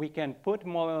 We can put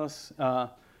models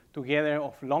together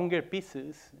of longer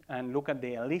pieces and look at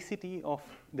the helicity of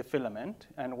the filament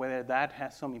and whether that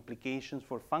has some implications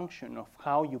for function of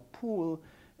how you pull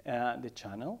the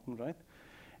channel, right?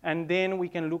 And then we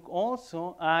can look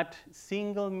also at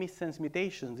single missense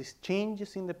mutations, these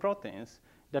changes in the proteins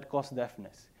that cause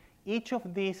deafness. Each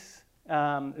of these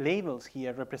labels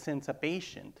here represents a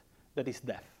patient that is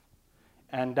deaf.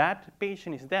 And that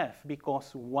patient is deaf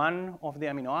because one of the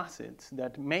amino acids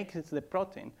that makes the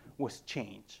protein was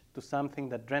changed to something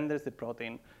that renders the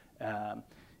protein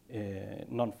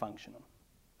non-functional.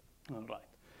 All right.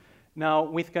 Now,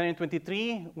 with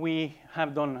Ca-23, we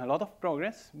have done a lot of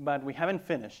progress, but we haven't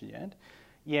finished yet.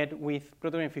 Yet with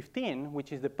protein 15,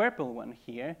 which is the purple one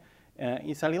here,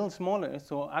 it's a little smaller.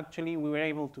 So actually, we were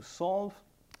able to solve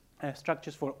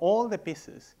structures for all the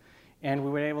pieces, and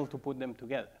we were able to put them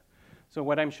together. So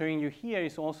what I'm showing you here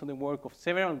is also the work of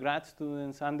several grad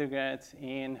students, undergrads,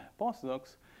 and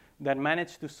postdocs that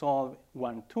managed to solve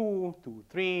 1, 2, 2,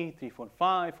 3, 3, 4,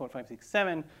 5, 4, 5, 6,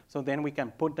 7. So then we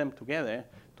can put them together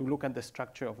to look at the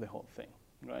structure of the whole thing,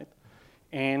 right?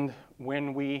 And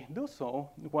when we do so,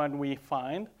 what we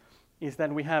find is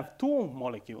that we have two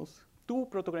molecules, two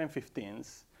protogram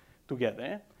 15s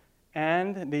together,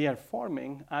 and they are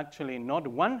forming actually not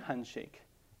one handshake,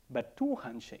 but two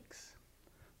handshakes.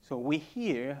 So we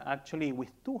here actually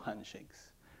with two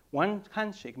handshakes. One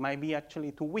handshake might be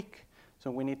actually too weak. So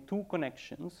we need two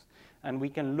connections, and we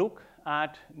can look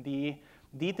at the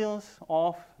details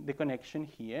of the connection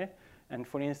here. And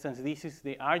for instance, this is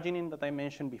the arginine that I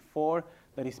mentioned before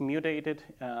that is mutated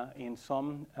in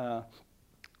some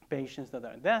patients that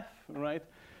are deaf, right?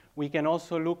 We can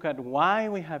also look at why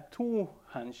we have two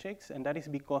handshakes, and that is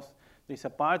because there's a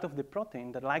part of the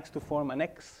protein that likes to form an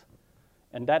X,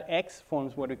 and that X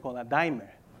forms what we call a dimer.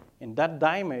 And that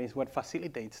dimer is what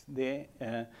facilitates the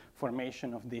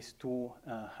formation of these two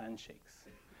handshakes.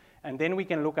 And then we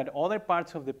can look at other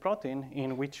parts of the protein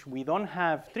in which we don't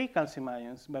have 3 calcium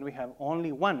ions, but we have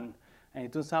only 1. And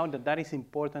it turns out that that is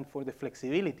important for the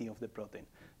flexibility of the protein.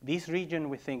 This region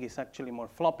we think is actually more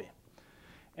floppy.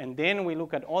 And then we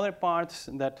look at other parts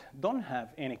that don't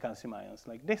have any calcium ions,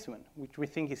 like this one, which we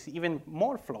think is even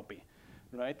more floppy,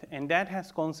 right? And that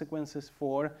has consequences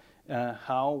for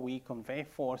how we convey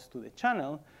force to the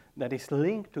channel that is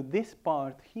linked to this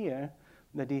part here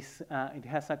that is, it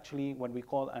has actually what we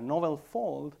call a novel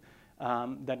fold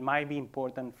that might be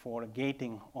important for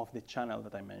gating of the channel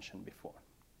that I mentioned before.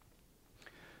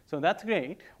 So that's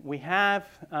great. We have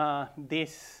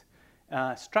this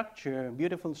structure,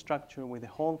 beautiful structure with the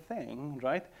whole thing,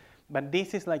 right? But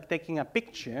this is like taking a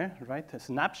picture, right? A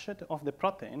snapshot of the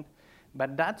protein,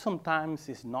 but that sometimes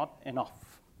is not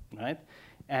enough, right?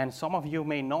 And some of you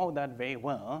may know that very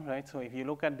well, right? So if you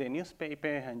look at the newspaper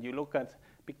and you look at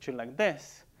a picture like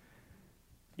this,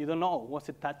 you don't know, was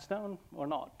it touchdown or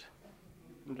not,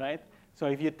 right? So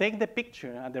if you take the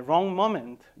picture at the wrong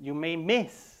moment, you may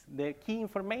miss the key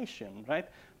information, right?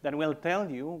 That will tell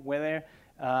you whether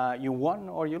you won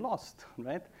or you lost,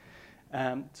 right?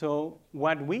 So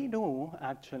what we do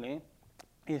actually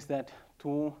is that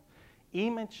to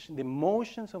image the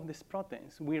motions of these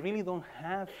proteins, we really don't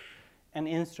have an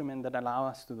instrument that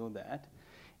allows us to do that.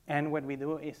 And what we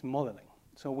do is modeling.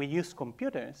 So we use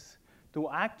computers to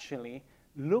actually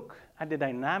look at the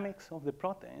dynamics of the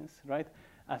proteins, right,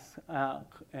 as,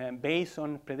 based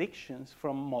on predictions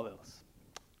from models.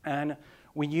 And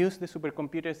we use the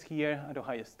supercomputers here at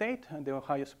Ohio State, at the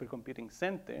Ohio Supercomputing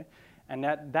Center, and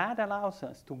that allows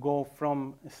us to go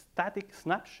from a static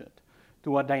snapshot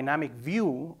to a dynamic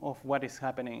view of what is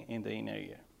happening in the inner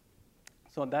ear.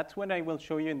 So that's what I will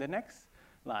show you in the next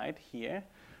slide here,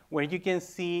 where you can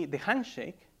see the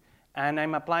handshake, and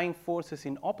I'm applying forces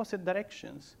in opposite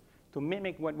directions to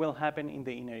mimic what will happen in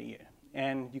the inner ear.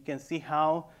 And you can see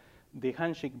how the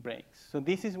handshake breaks. So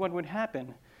this is what would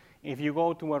happen if you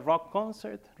go to a rock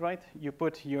concert, right? You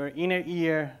put your inner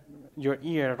ear, your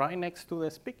ear right next to the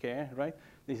speaker, right?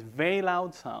 This very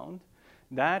loud sound.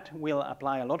 That will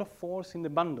apply a lot of force in the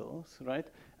bundles, right?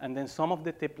 And then some of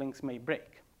the tipplings may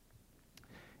break.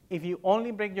 If you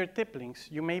only break your tipplings,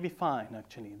 you may be fine,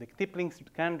 actually. The tipplings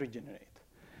can regenerate.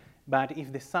 But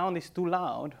if the sound is too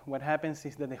loud, what happens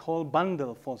is that the whole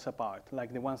bundle falls apart,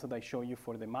 like the ones that I show you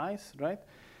for the mice, right?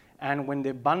 And when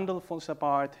the bundle falls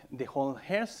apart, the whole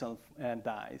hair cell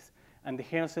dies, and the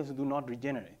hair cells do not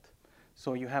regenerate.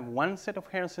 So you have one set of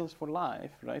hair cells for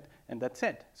life, right? And that's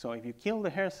it. So if you kill the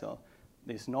hair cell,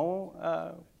 there's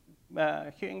no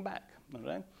hearing back, all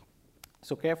right?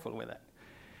 So careful with that.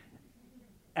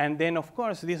 And then, of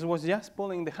course, this was just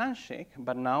pulling the handshake,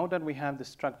 but now that we have the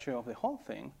structure of the whole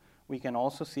thing, we can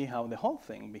also see how the whole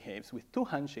thing behaves with two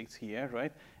handshakes here,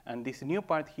 right? And this new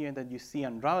part here that you see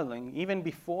unraveling even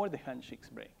before the handshakes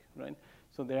break, right?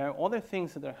 So there are other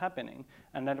things that are happening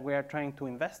and that we are trying to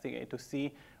investigate to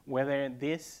see whether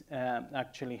this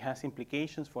actually has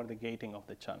implications for the gating of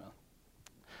the channel.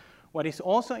 What is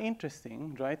also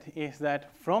interesting, right, is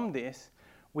that from this,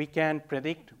 We can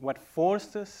predict what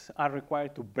forces are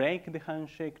required to break the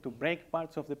handshake, to break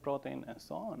parts of the protein, and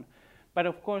so on. But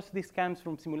of course, this comes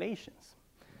from simulations.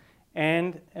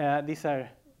 And these are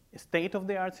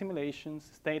state-of-the-art simulations,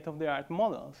 state-of-the-art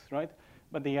models, right?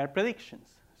 But they are predictions.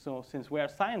 So since we are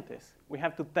scientists, we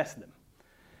have to test them.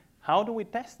 How do we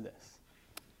test this?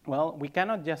 Well, we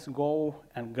cannot just go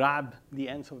and grab the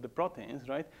ends of the proteins,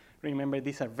 right? Remember,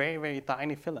 these are very, very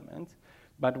tiny filaments.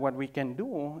 But what we can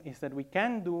do is that we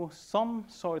can do some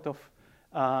sort of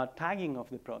tagging of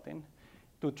the protein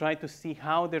to try to see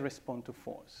how they respond to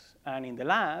force. And in the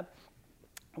lab,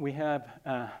 we have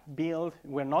built,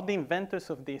 we're not the inventors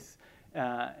of this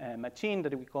machine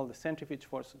that we call the centrifuge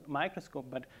force microscope,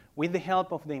 but with the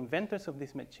help of the inventors of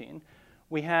this machine,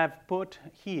 we have put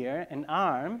here an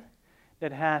arm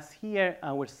that has here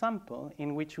our sample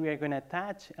in which we are going to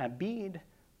attach a bead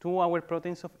to our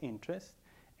proteins of interest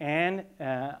and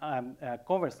a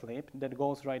cover slip that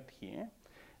goes right here.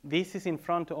 This is in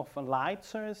front of a light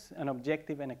source, an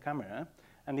objective, and a camera.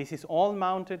 And this is all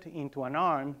mounted into an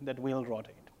arm that will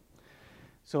rotate.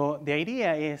 So the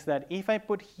idea is that if I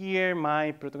put here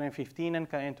my protogram 15 and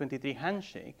Cadenium-23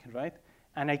 handshake, right,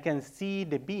 and I can see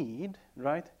the bead,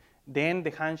 right, then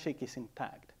the handshake is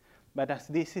intact. But as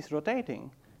this is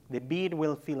rotating, the bead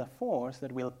will feel a force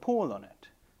that will pull on it.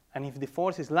 And if the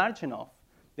force is large enough,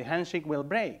 the handshake will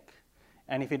break.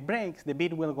 And if it breaks, the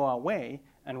bead will go away,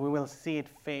 and we will see it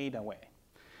fade away.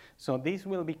 So this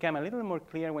will become a little more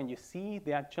clear when you see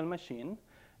the actual machine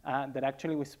that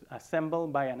actually was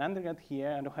assembled by an undergrad here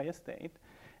at Ohio State.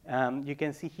 You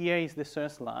can see here is the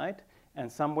source light,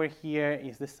 and somewhere here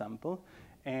is the sample.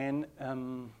 And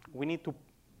we need to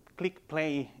click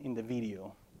play in the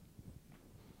video.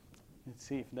 Let's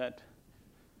see if that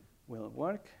will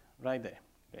work. Right there.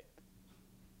 Great.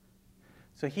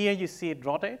 So here you see it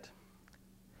rotate.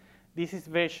 This is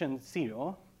version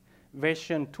 0.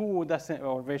 Version 2 doesn't,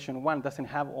 or version 1 doesn't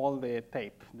have all the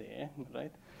tape there,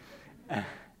 right?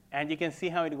 And you can see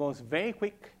how it goes very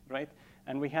quick, right?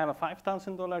 And we have a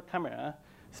 $5,000 camera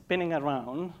spinning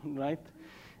around, right?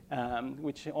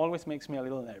 Which always makes me a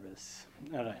little nervous,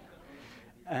 all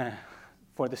right?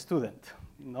 For the student,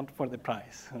 not for the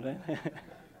prize, right?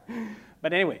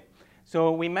 But anyway,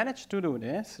 so we managed to do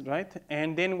this, right?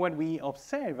 And then what we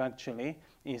observe, actually,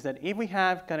 is that if we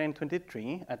have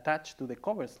Cadenium-23 attached to the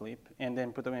cover slip and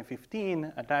then protogram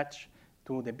 15 attached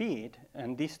to the bead,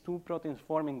 and these two proteins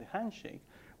forming the handshake,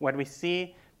 what we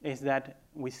see is that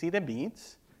we see the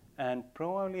beads, and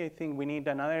probably I think we need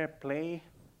another play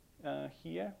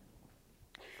here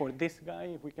for this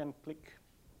guy, if we can click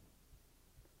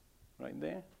right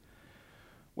there.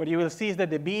 What you will see is that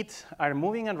the beads are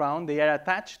moving around. They are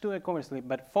attached to a cover slip,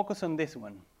 but focus on this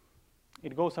one.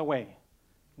 It goes away.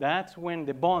 That's when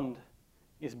the bond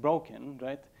is broken,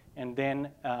 right? And then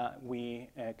we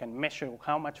can measure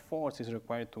how much force is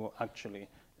required to actually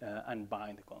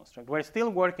unbind the construct. We're still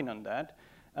working on that,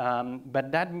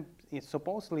 but that is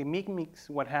supposedly mimics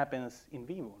what happens in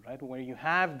vivo, right? Where you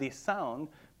have this sound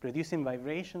producing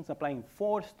vibrations, applying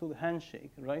force to the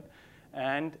handshake, right?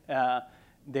 And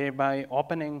thereby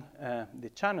opening the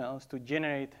channels to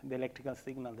generate the electrical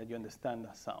signal that you understand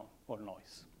as sound or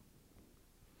noise.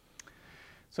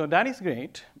 So that is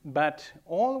great, but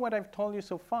all what I've told you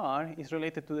so far is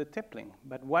related to the tippling.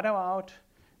 But what about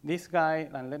this guy?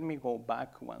 And let me go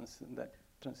back once that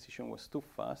transition was too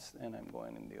fast, and I'm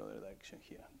going in the other direction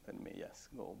here. Let me just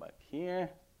go back here.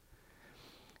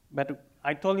 But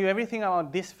I told you everything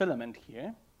about this filament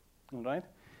here, all right?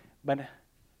 But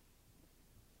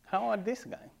how about this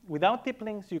guy? Without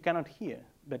tipplings, you cannot hear.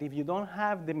 But if you don't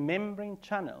have the membrane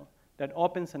channel that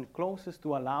opens and closes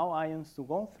to allow ions to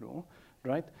go through,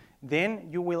 right, then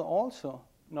you will also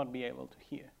not be able to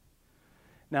hear.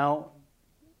 Now,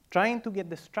 trying to get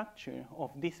the structure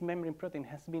of this membrane protein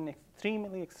has been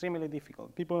extremely, extremely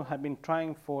difficult. People have been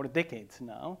trying for decades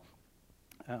now,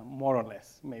 more or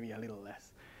less, maybe a little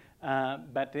less.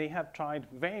 But they have tried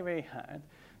very, very hard.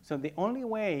 So the only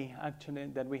way, actually,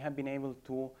 that we have been able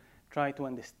to try to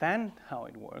understand how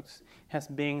it works has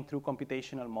been through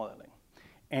computational modeling.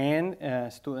 And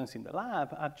students in the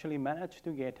lab actually managed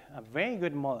to get a very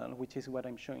good model, which is what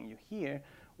I'm showing you here,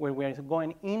 where we're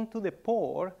going into the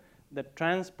pore that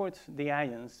transports the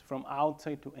ions from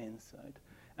outside to inside.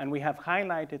 And we have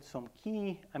highlighted some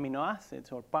key amino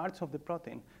acids or parts of the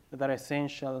protein that are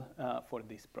essential for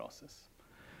this process.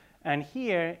 And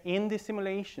here, in the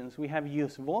simulations, we have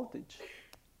used voltage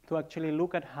to actually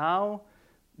look at how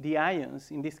the ions,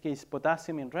 in this case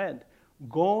potassium in red,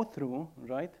 go through,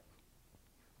 right,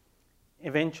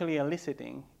 eventually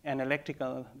eliciting an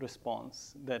electrical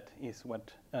response that is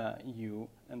what you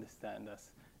understand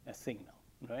as a signal.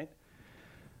 right?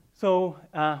 So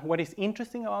what is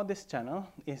interesting about this channel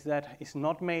is that it's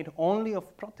not made only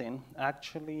of protein.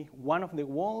 Actually, one of the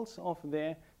walls of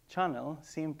the channel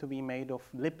seem to be made of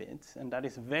lipids, and that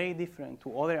is very different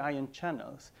to other ion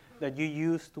channels that you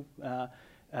use to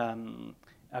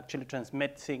actually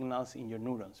transmit signals in your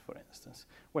neurons, for instance.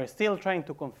 We're still trying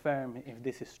to confirm if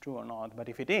this is true or not, but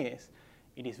if it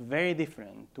is very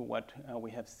different to what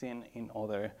we have seen in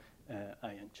other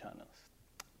ion channels.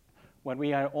 What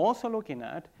we are also looking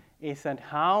at is at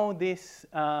how this,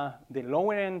 the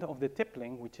lower end of the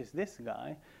tippling, which is this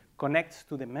guy, connects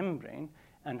to the membrane,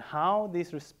 and how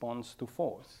this responds to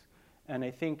force. And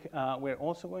I think we're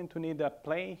also going to need a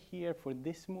play here for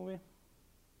this movie.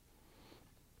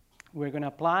 We're going to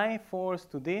apply force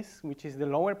to this, which is the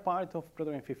lower part of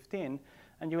protein 15,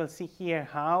 and you will see here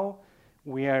how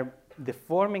we are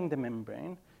deforming the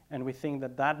membrane, and we think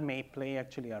that that may play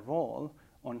actually a role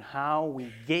on how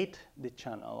we gate the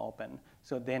channel open,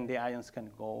 so then the ions can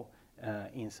go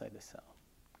inside the cell.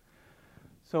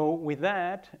 So with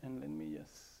that, and let me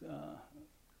just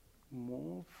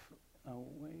move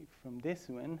away from this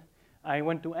one, I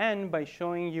want to end by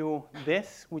showing you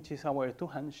this, which is our 2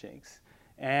 handshakes,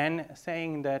 and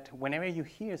saying that whenever you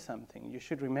hear something, you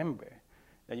should remember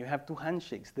that you have 2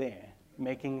 handshakes there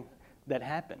making that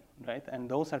happen, right? And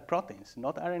those are proteins,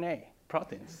 not RNA,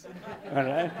 proteins, all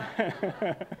right?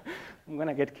 I'm going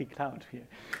to get kicked out here.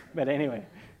 But anyway,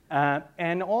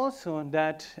 and also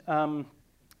that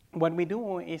what we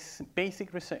do is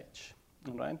basic research,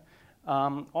 all right?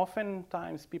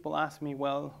 Oftentimes people ask me,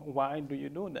 well, why do you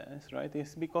do this, right?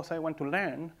 It's because I want to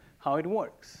learn how it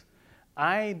works.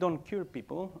 I don't cure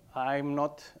people. I'm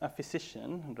not a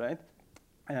physician, right?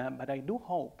 But I do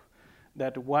hope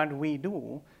that what we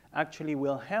do actually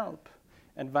will help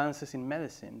advances in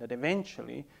medicine that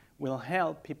eventually will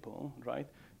help people, right,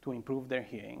 to improve their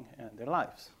hearing and their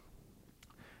lives.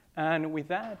 And with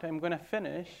that, I'm going to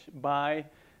finish by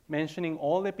mentioning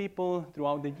all the people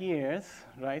throughout the years,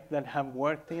 right, that have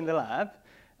worked in the lab.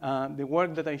 The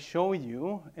work that I show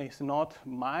you is not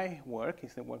my work,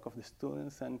 it's the work of the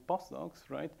students and postdocs,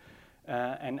 right,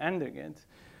 and undergrads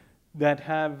that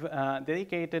have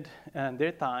dedicated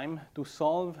their time to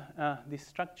solve these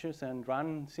structures and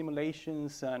run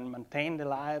simulations and maintain the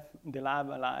lab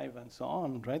alive and so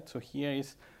on, right? So here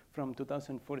is from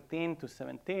 2014 to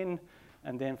 17,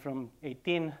 and then from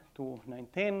 18 to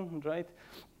 19, right?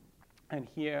 And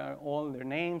here are all their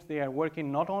names. They are working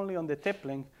not only on the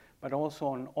tippling, but also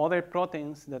on other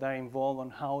proteins that are involved on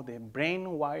how the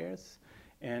brain wires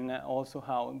and also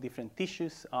how different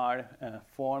tissues are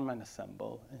formed and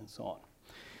assembled and so on.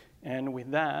 And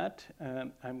with that,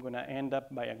 I'm going to end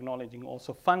up by acknowledging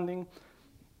also funding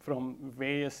from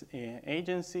various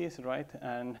agencies, right?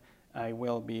 And I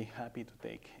will be happy to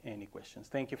take any questions.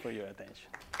 Thank you for your attention.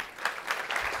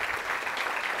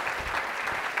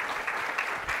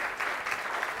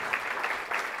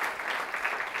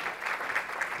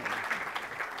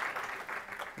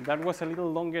 That was a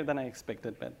little longer than I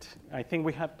expected, but I think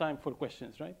we have time for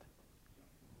questions, right?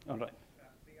 All right.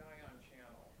 The ion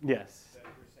channel. Yes. That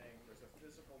you're saying there's a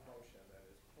physical motion that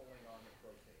is pulling on the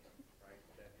protein, right?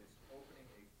 That is opening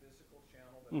a physical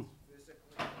channel that is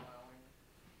physically allowing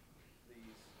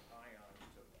these ions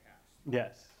to pass.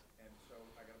 Yes. And so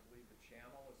I got to believe the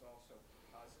channel is also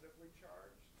positively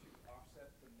charged to offset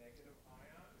the negative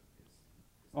ion.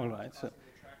 All right. So The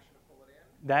attraction to pull it in.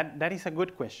 that is a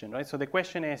good question, right? So the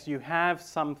question is, you have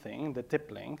something, the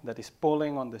tippling, that is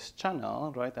pulling on this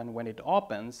channel, right? And when it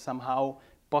opens, somehow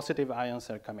positive ions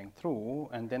are coming through.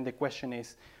 And then the question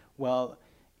is, well,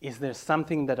 is there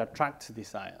something that attracts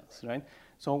these ions, right?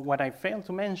 So what I failed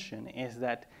to mention is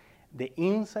that the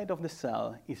inside of the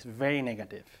cell is very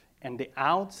negative, and the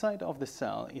outside of the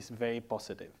cell is very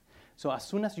positive. So as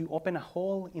soon as you open a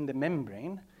hole in the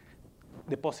membrane,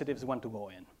 the positives want to go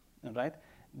in, all right?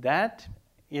 That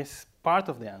is part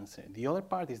of the answer. The other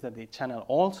part is that the channel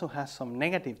also has some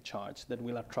negative charge that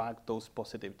will attract those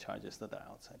positive charges that are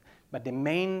outside. But the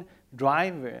main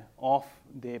driver of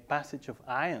the passage of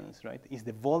ions, right, is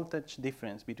the voltage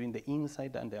difference between the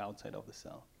inside and the outside of the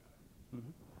cell.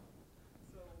 Mm-hmm.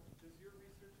 So does your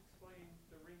research explain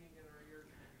the ringing in our ears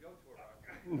when we go to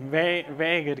a rock? Very,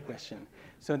 very good question.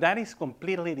 So that is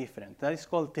completely different. That is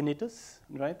called tinnitus,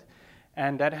 right?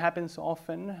 And that happens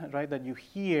often, right, that you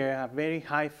hear a very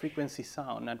high frequency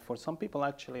sound. And for some people,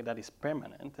 actually, that is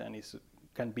permanent and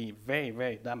can be very,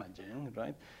 very damaging,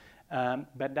 right?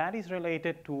 But that is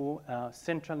related to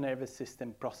central nervous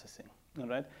system processing, all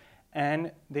right?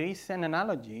 And there is an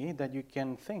analogy that you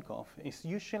can think of. It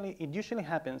usually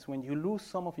happens when you lose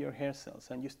some of your hair cells,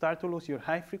 and you start to lose your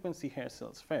high frequency hair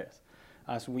cells first.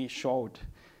 as we showed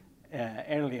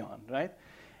early on, right?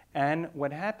 And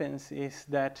what happens is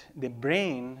that the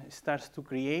brain starts to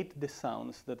create the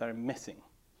sounds that are missing.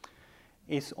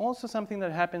 It's also something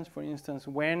that happens, for instance,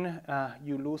 when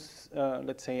you lose,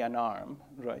 let's say, an arm,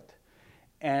 right?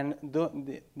 And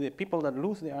the people that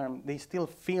lose the arm, they still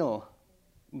feel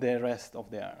the rest of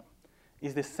the arm.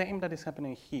 It's the same that is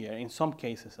happening here, in some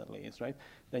cases at least, right?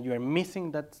 That you are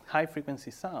missing that high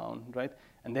frequency sound, right?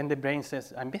 And then the brain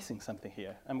says, I'm missing something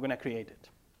here. I'm going to create it.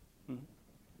 Mm-hmm.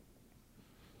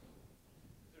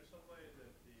 Is there some way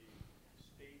that the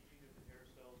staging of the hair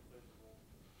cells plays a role?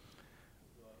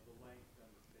 The length and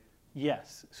the staging?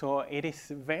 Yes. So it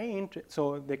is very interesting.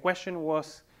 So the question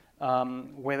was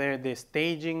whether the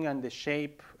staging and the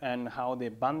shape and how the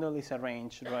bundle is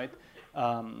arranged, right?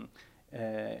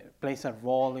 Plays a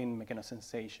role in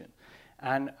mechanosensation.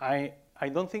 And I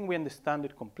don't think we understand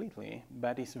it completely,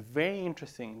 but it's very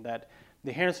interesting that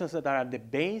the hair cells that are at the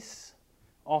base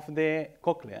of the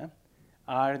cochlea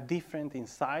are different in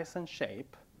size and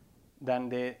shape than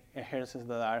the hair cells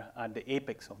that are at the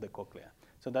apex of the cochlea.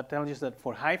 So that tells you that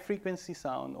for high frequency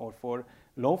sound or for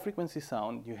low frequency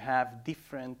sound, you have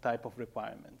different type of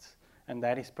requirements. And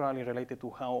that is probably related to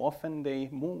how often they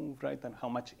move, right, and how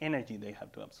much energy they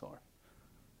have to absorb.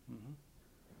 Mm-hmm.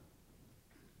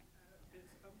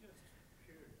 I'm just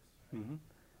curious. Mm-hmm.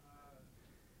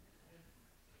 If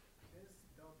this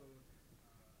double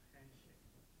handshake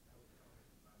that we're talking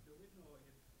about, do we know if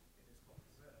it is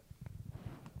observed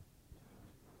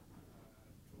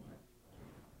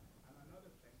and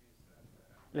another thing is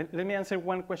that Let me answer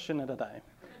one question at a time.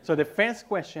 So the first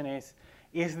question is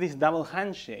this double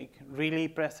handshake really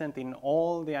present in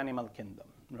all the animal kingdom,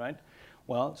 right?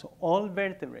 Well, so all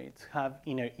vertebrates have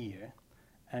inner ear,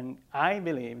 and I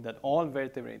believe that all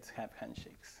vertebrates have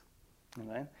handshakes, all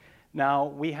right? Now,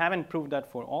 we haven't proved that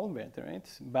for all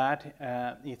vertebrates, but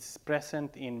it's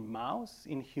present in mouse,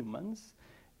 in humans,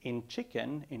 in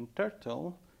chicken, in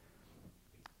turtle,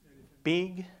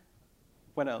 pig,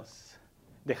 what else?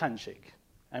 The handshake.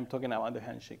 I'm talking about the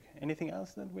handshake. Anything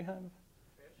else that we have?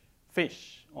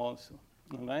 Fish also,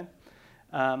 all right?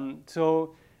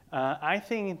 I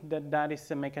think that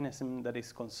is a mechanism that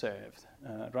is conserved,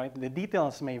 right? The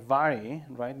details may vary,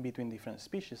 right, between different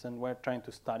species, and we're trying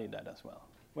to study that as well.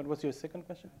 What was your second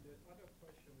question? and the other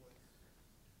question was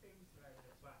things like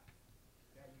the bat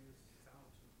that use sound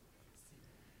to see.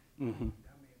 Mm-hmm.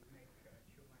 That may make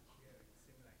human hearing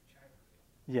seem like childhood.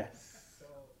 Yes. So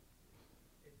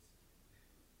it's,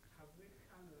 have we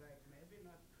kind of like, maybe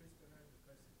not crystallize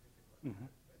because it's difficult, Mm-hmm.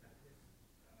 but at least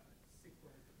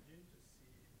sequence the gene to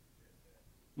see the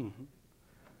Mm-hmm.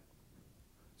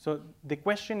 So the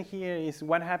question here is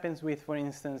what happens with, for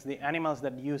instance, the animals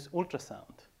that use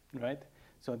ultrasound, right?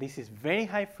 So this is very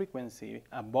high frequency,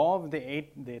 above the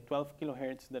 12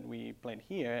 kilohertz that we played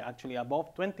here, actually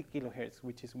above 20 kilohertz,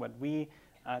 which is what we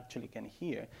actually can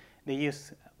hear. They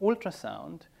use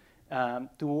ultrasound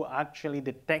to actually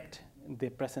detect the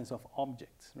presence of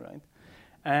objects, right?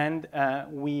 And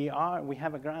we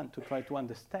have a grant to try to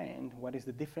understand what is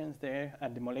the difference there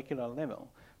at the molecular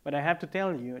level. But I have to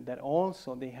tell you that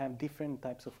also they have different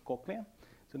types of cochlea.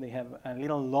 So they have a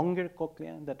little longer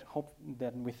cochlea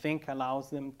that we think allows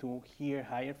them to hear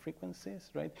higher frequencies,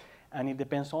 right? And it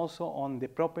depends also on the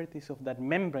properties of that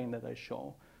membrane that I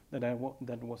show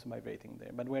that was vibrating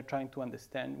there. But we're trying to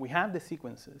understand. We have the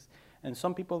sequences, and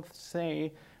some people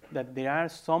say that there are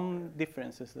some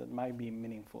differences that might be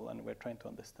meaningful, and we're trying to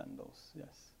understand those.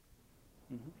 Yes.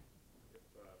 Mm-hmm. If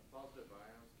positive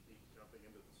ions keep jumping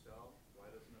into the cell, why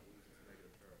doesn't it lose its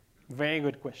negative charge? Very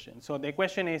good question. So the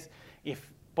question is, if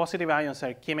positive ions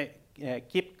are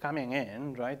keep coming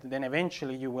in, right, then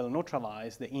eventually you will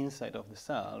neutralize the inside of the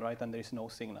cell, right, and there is no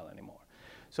signal anymore.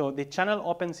 So the channel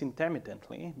opens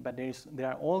intermittently, but there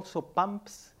are also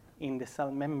pumps in the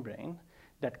cell membrane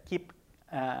that keep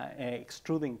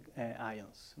extruding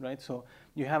ions, right? So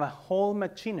you have a whole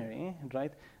machinery,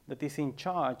 right, that is in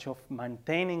charge of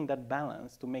maintaining that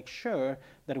balance to make sure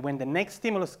that when the next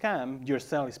stimulus comes, your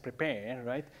cell is prepared,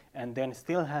 right, and then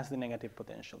still has the negative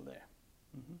potential there.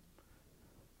 Mm-hmm.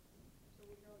 So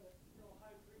we know that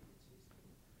high frequencies can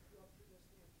rupture this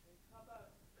handshake. How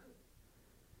about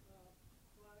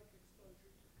chronic exposure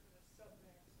to kind of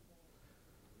submaximal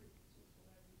frequencies? Will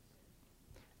that be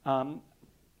the same?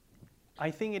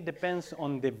 I think it depends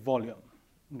on the volume,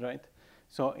 right?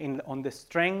 So on the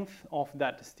strength of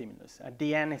that stimulus. At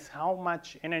the end is how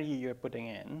much energy you're putting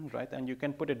in, right? And you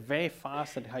can put it very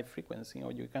fast at high frequency,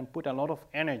 or you can put a lot of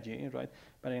energy, right,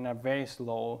 but in a very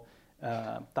slow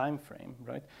time frame,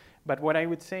 right? But what I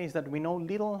would say is that we know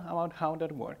little about how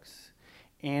that works.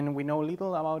 And we know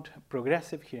little about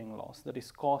progressive hearing loss that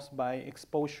is caused by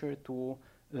exposure to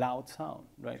loud sound,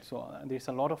 right? So there's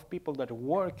a lot of people that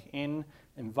work in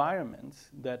environments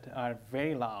that are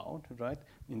very loud, right?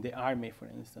 In the army, for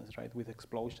instance, right, with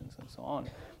explosions and so on.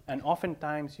 And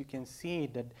oftentimes you can see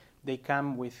that they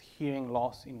come with hearing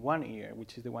loss in one ear,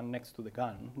 which is the one next to the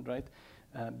gun, right?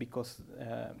 Because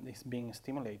it's being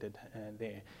stimulated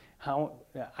there.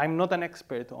 I'm not an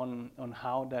expert on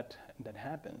how that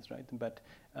happens, right? But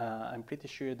I'm pretty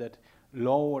sure that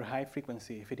low or high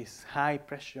frequency, if it is high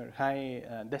pressure, high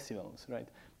decibels, right,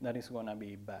 that is going to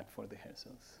be bad for the hair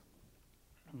cells.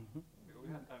 Mm-hmm. We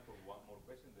have time for one more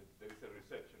question. There is a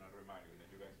reception, I'll remind you,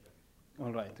 and you guys can.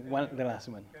 All right, the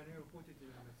last one. Can you put it in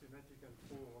a mathematical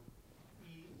form?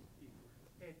 E equals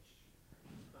H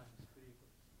times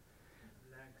frequency.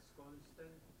 Planck's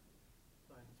constant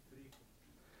times frequency.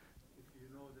 If you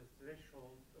know the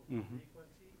threshold of the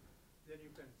frequency, then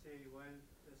you can say, well,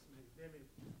 let's make limit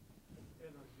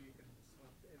energy can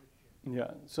disrupt everything.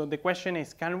 Yeah, so the question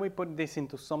is, can we put this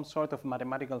into some sort of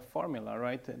mathematical formula,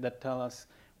 right, that tell us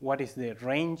what is the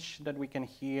range that we can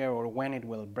hear or when it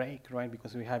will break, right?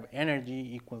 Because we have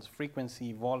energy equals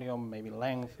frequency, volume, maybe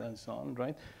length, and so on,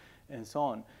 right? And so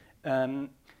on.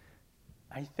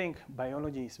 I think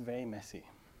biology is very messy.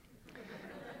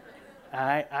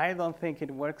 I don't think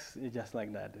it works just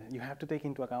like that. You have to take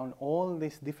into account all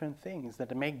these different things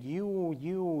that make you,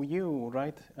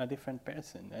 right, a different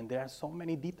person. And there are so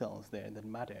many details there that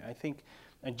matter. I think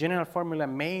a general formula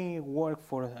may work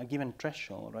for a given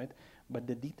threshold, right? But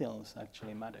the details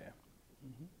actually matter.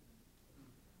 Mm-hmm.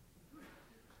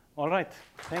 All right,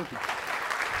 thank you.